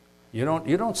 you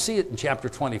don't see it in chapter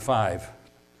 25.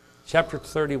 Chapter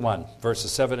 31,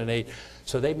 verses 7 and 8.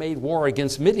 So they made war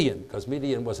against Midian, because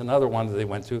Midian was another one that they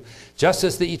went to, just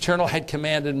as the Eternal had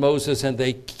commanded Moses, and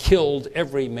they killed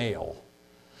every male.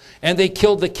 And they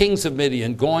killed the kings of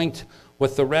Midian, going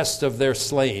with the rest of their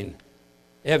slain,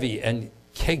 Evi and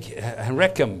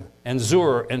Rechem and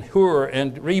Zur and Hur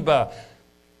and Reba,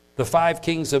 the 5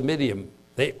 kings of Midian.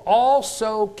 They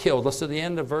also killed, listen to the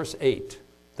end of verse 8,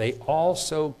 they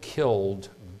also killed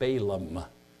Balaam,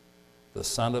 the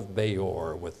son of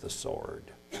Beor, with the sword.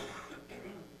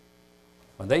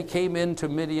 When they came into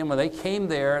Midian, when they came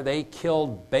there, they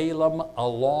killed Balaam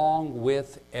along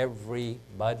with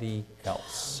everybody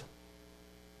else.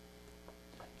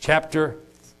 Chapter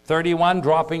 31,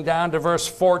 dropping down to verse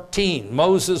 14.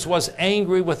 Moses was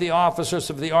angry with the officers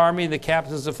of the army, the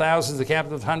captains of thousands, the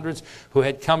captains of hundreds, who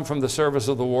had come from the service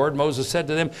of the Lord. Moses said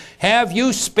to them, "Have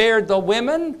you spared the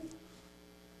women?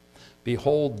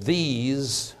 Behold,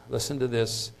 these," listen to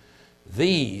this,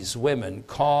 "these women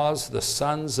caused the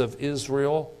sons of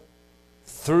Israel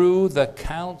through the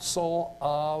counsel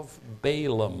of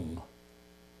Balaam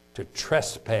to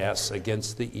trespass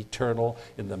against the Eternal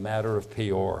in the matter of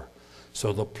Peor.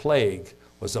 So the plague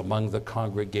was among the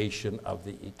congregation of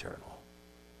the Eternal."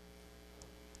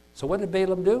 So what did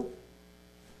Balaam do?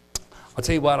 I'll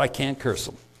tell you what, I can't curse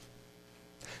them.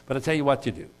 But I'll tell you what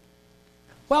to do.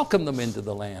 Welcome them into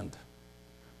the land.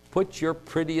 Put your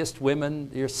prettiest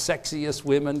women, your sexiest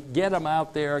women, get them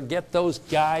out there, get those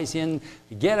guys in,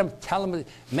 get them, tell them,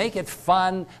 make it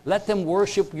fun, let them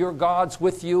worship your gods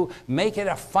with you, make it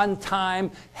a fun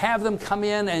time, have them come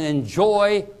in and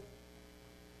enjoy.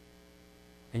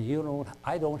 And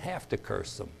I don't have to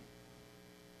curse them.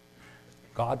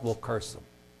 God will curse them.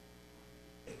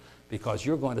 Because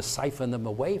you're going to siphon them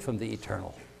away from the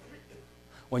Eternal.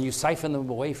 When you siphon them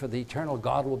away from the Eternal,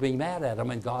 God will be mad at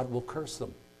them and God will curse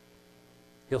them.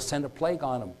 He'll send a plague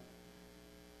on them.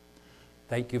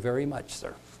 Thank you very much,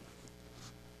 sir.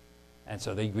 And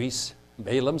so they grease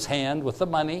Balaam's hand with the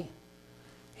money.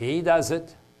 He does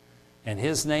it. And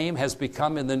his name has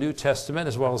become in the New Testament,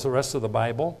 as well as the rest of the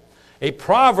Bible, a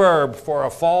proverb for a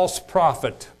false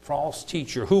prophet, false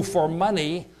teacher, who for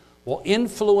money will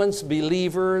influence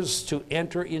believers to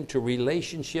enter into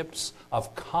relationships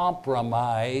of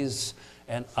compromise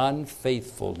and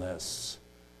unfaithfulness.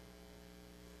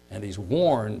 And he's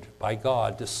warned by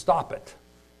God to stop it,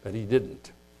 but he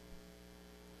didn't.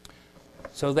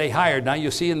 So they hired. Now you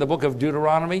see in the book of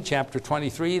Deuteronomy, chapter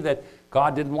 23, that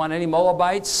God didn't want any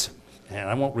Moabites. And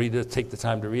I won't read it, take the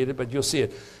time to read it, but you'll see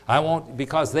it. I won't,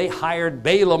 because they hired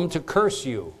Balaam to curse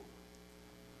you.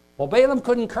 Well, Balaam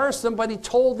couldn't curse them, but he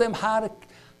told them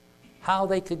how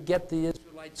they could get the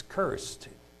Israelites cursed.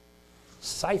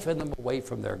 Siphon them away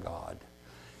from their God.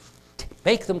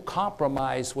 Make them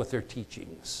compromise with their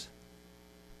teachings.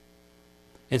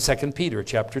 In 2 Peter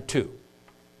chapter 2,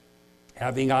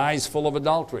 having eyes full of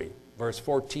adultery, verse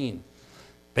 14.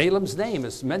 Balaam's name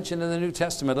is mentioned in the New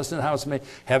Testament. Listen to how it's made.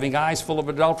 Having eyes full of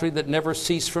adultery that never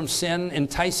cease from sin,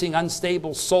 enticing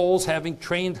unstable souls, having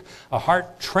a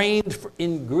heart trained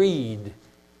in greed.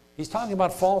 He's talking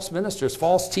about false ministers,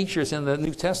 false teachers in the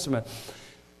New Testament.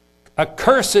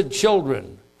 Accursed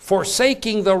children,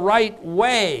 forsaking the right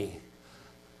way.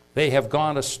 They have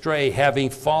gone astray, having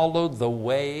followed the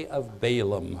way of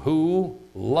Balaam, who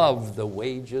loved the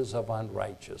wages of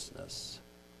unrighteousness.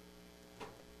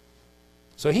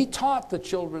 So he taught the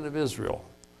children of Israel.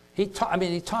 He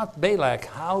taught Balak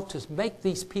how to make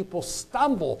these people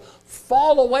stumble,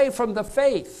 fall away from the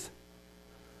faith.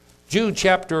 Jude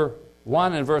chapter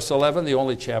 1 and verse 11, the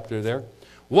only chapter there.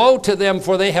 Woe to them,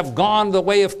 for they have gone the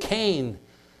way of Cain,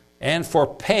 and for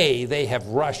pay they have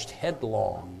rushed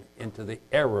headlong into the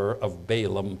error of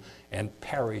Balaam and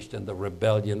perished in the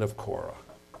rebellion of Korah.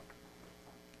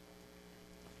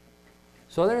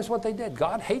 So there's what they did.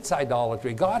 God hates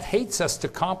idolatry. God hates us to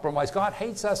compromise. God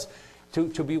hates us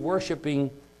to be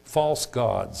worshiping false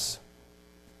gods.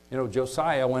 You know,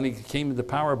 Josiah, when he came into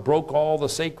power, broke all the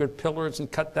sacred pillars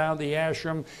and cut down the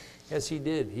Asherim. Yes, he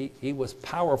did. He was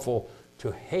powerful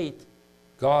to hate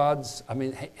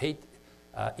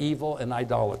evil and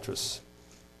idolatrous.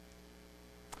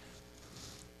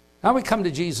 Now we come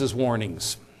to Jesus'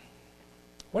 warnings.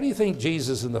 What do you think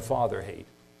Jesus and the Father hate?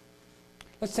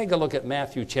 Let's take a look at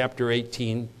Matthew chapter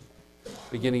 18,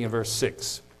 beginning in verse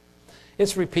 6.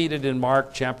 It's repeated in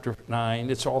Mark chapter 9.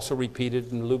 It's also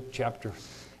repeated in Luke chapter.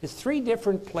 It's 3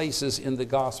 different places in the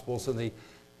Gospels, in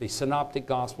the Synoptic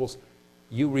Gospels.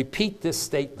 You repeat this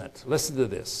statement. Listen to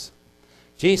this.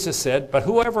 Jesus said, "But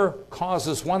whoever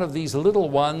causes one of these little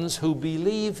ones who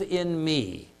believe in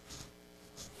me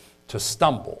to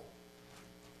stumble,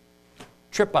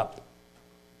 trip up,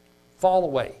 fall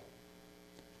away,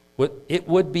 it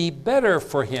would be better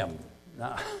for him."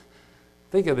 Now,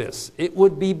 think of this. It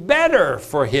would be better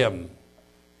for him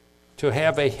to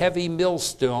have a heavy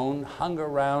millstone hung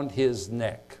around his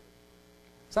neck.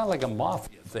 Sounds like a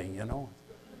mafia thing, you know.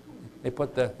 They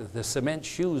put the cement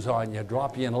shoes on you,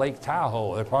 drop you in Lake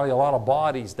Tahoe. There are probably a lot of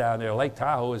bodies down there. Lake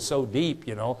Tahoe is so deep,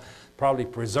 you know, probably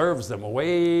preserves them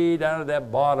way down at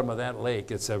that bottom of that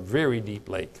lake. It's a very deep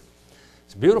lake.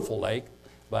 It's a beautiful lake,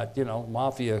 but, you know,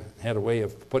 mafia had a way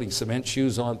of putting cement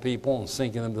shoes on people and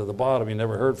sinking them to the bottom. You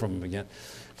never heard from them again.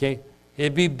 Okay?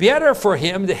 It'd be better for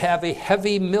him to have a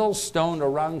heavy millstone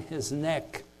around his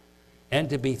neck and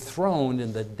to be thrown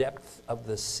in the depth of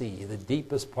the sea, the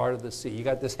deepest part of the sea. You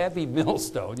got this heavy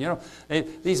millstone. You know,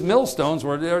 these millstones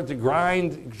were there to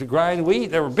grind wheat.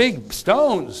 They were big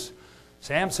stones.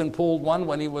 Samson pulled one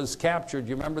when he was captured.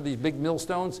 You remember these big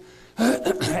millstones?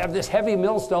 Have this heavy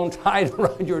millstone tied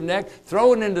around your neck,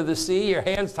 throw it into the sea, your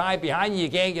hands tied behind you,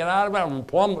 you can't get out of it,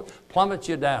 and plummet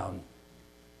you down.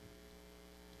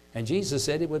 And Jesus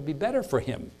said it would be better for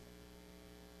him.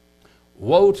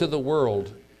 Woe to the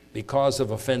world because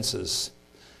of offenses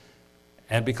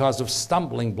and because of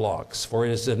stumbling blocks, for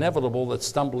it is inevitable that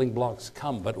stumbling blocks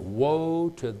come, but woe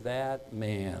to that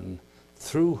man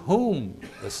through whom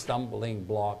the stumbling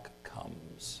block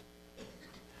comes.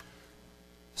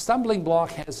 Stumbling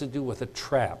block has to do with a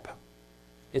trap.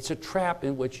 It's a trap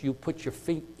in which you put your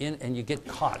feet in and you get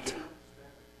caught,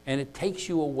 and it takes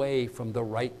you away from the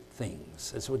right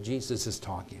things. That's what Jesus is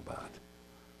talking about.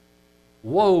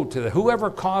 Woe to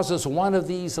whoever causes one of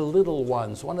these little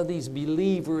ones, one of these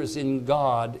believers in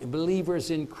God, believers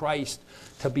in Christ,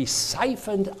 to be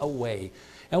siphoned away.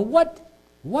 And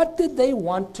what did they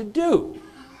want to do?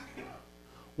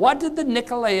 What did the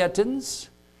Nicolaitans,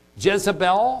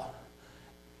 Jezebel,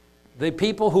 the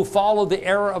people who followed the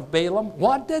error of Balaam,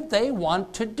 what did they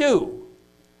want to do?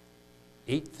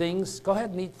 Eat things, go ahead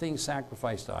and eat things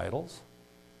sacrificed to idols.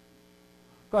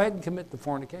 Go ahead and commit the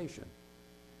fornication.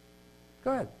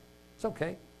 Go ahead. It's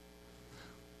okay.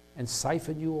 And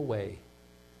siphon you away.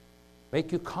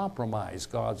 Make you compromise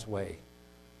God's way.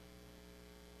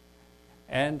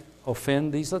 And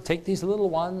offend these, take these little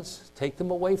ones, take them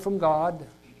away from God,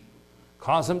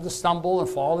 cause them to stumble and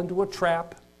fall into a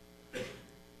trap.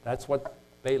 That's what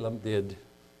Balaam did.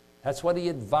 That's what he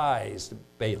advised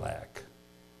Balak.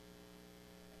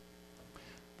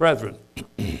 Brethren,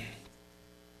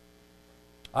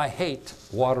 I hate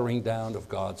watering down of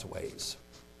God's ways.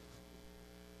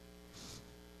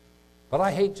 But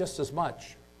I hate just as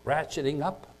much ratcheting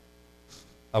up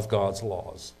of God's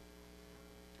laws.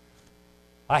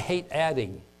 I hate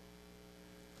adding.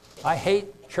 I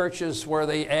hate churches where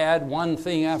they add one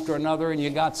thing after another and you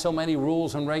got so many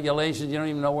rules and regulations you don't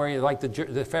even know where you, like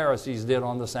the Pharisees did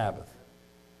on the Sabbath.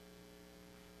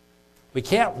 We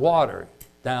can't water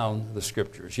down the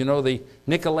scriptures. You know, the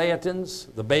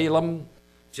Nicolaitans, the Balaam,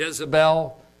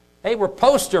 Jezebel, they were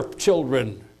poster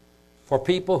children for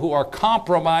people who are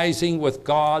compromising with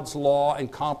God's law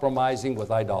and compromising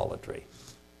with idolatry.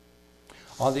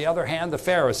 On the other hand, the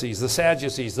Pharisees, the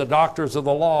Sadducees, the doctors of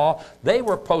the law, they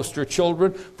were poster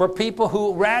children for people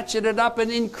who ratcheted up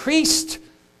and increased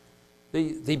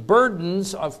the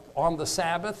burdens on the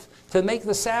Sabbath to make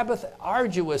the Sabbath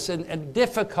arduous and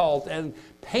difficult and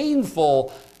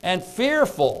painful and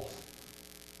fearful.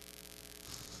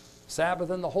 Sabbath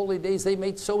and the holy days they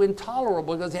made so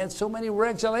intolerable because they had so many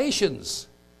regulations.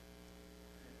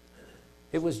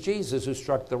 It was Jesus who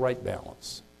struck the right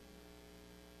balance.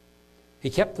 He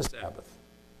kept the Sabbath.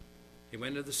 He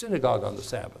went to the synagogue on the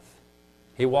Sabbath.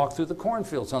 He walked through the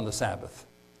cornfields on the Sabbath.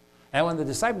 And when the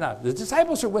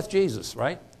disciples are with Jesus,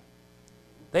 right?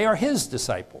 They are his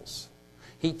disciples.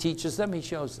 He teaches them, he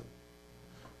shows them.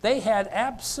 They had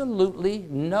absolutely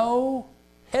no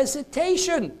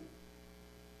hesitation.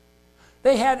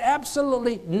 They had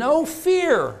absolutely no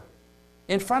fear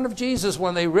in front of Jesus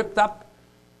when they ripped up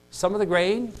some of the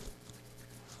grain,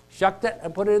 shucked it,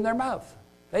 and put it in their mouth.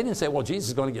 They didn't say, well, Jesus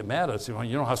is going to get mad at us. You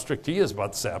know how strict he is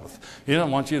about the Sabbath. He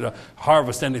doesn't want you to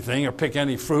harvest anything or pick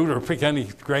any fruit or pick any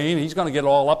grain. He's going to get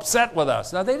all upset with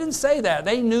us. Now, they didn't say that.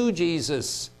 They knew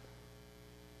Jesus.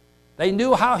 They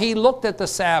knew how he looked at the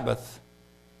Sabbath.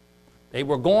 They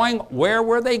were going, where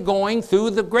were they going?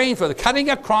 Through the grain field. Cutting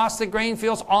across the grain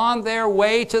fields on their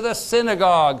way to the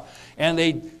synagogue. And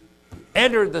they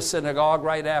entered the synagogue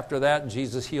right after that, and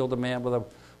Jesus healed a man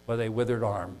with a withered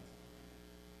arm.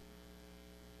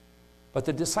 But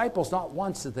the disciples, not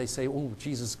once did they say, oh,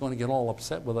 Jesus is going to get all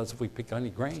upset with us if we pick any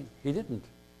grain. He didn't.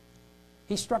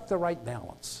 He struck the right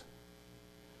balance.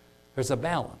 There's a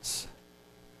balance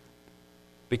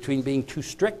between being too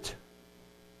strict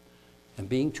and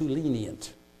being too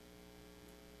lenient.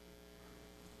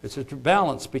 It's a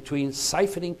balance between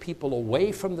siphoning people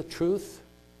away from the truth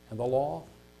and the law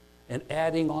and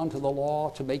adding on to the law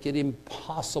to make it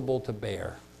impossible to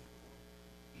bear.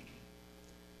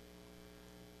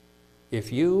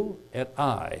 If you and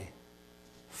I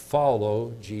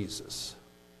follow Jesus,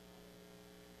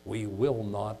 we will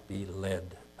not be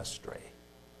led astray.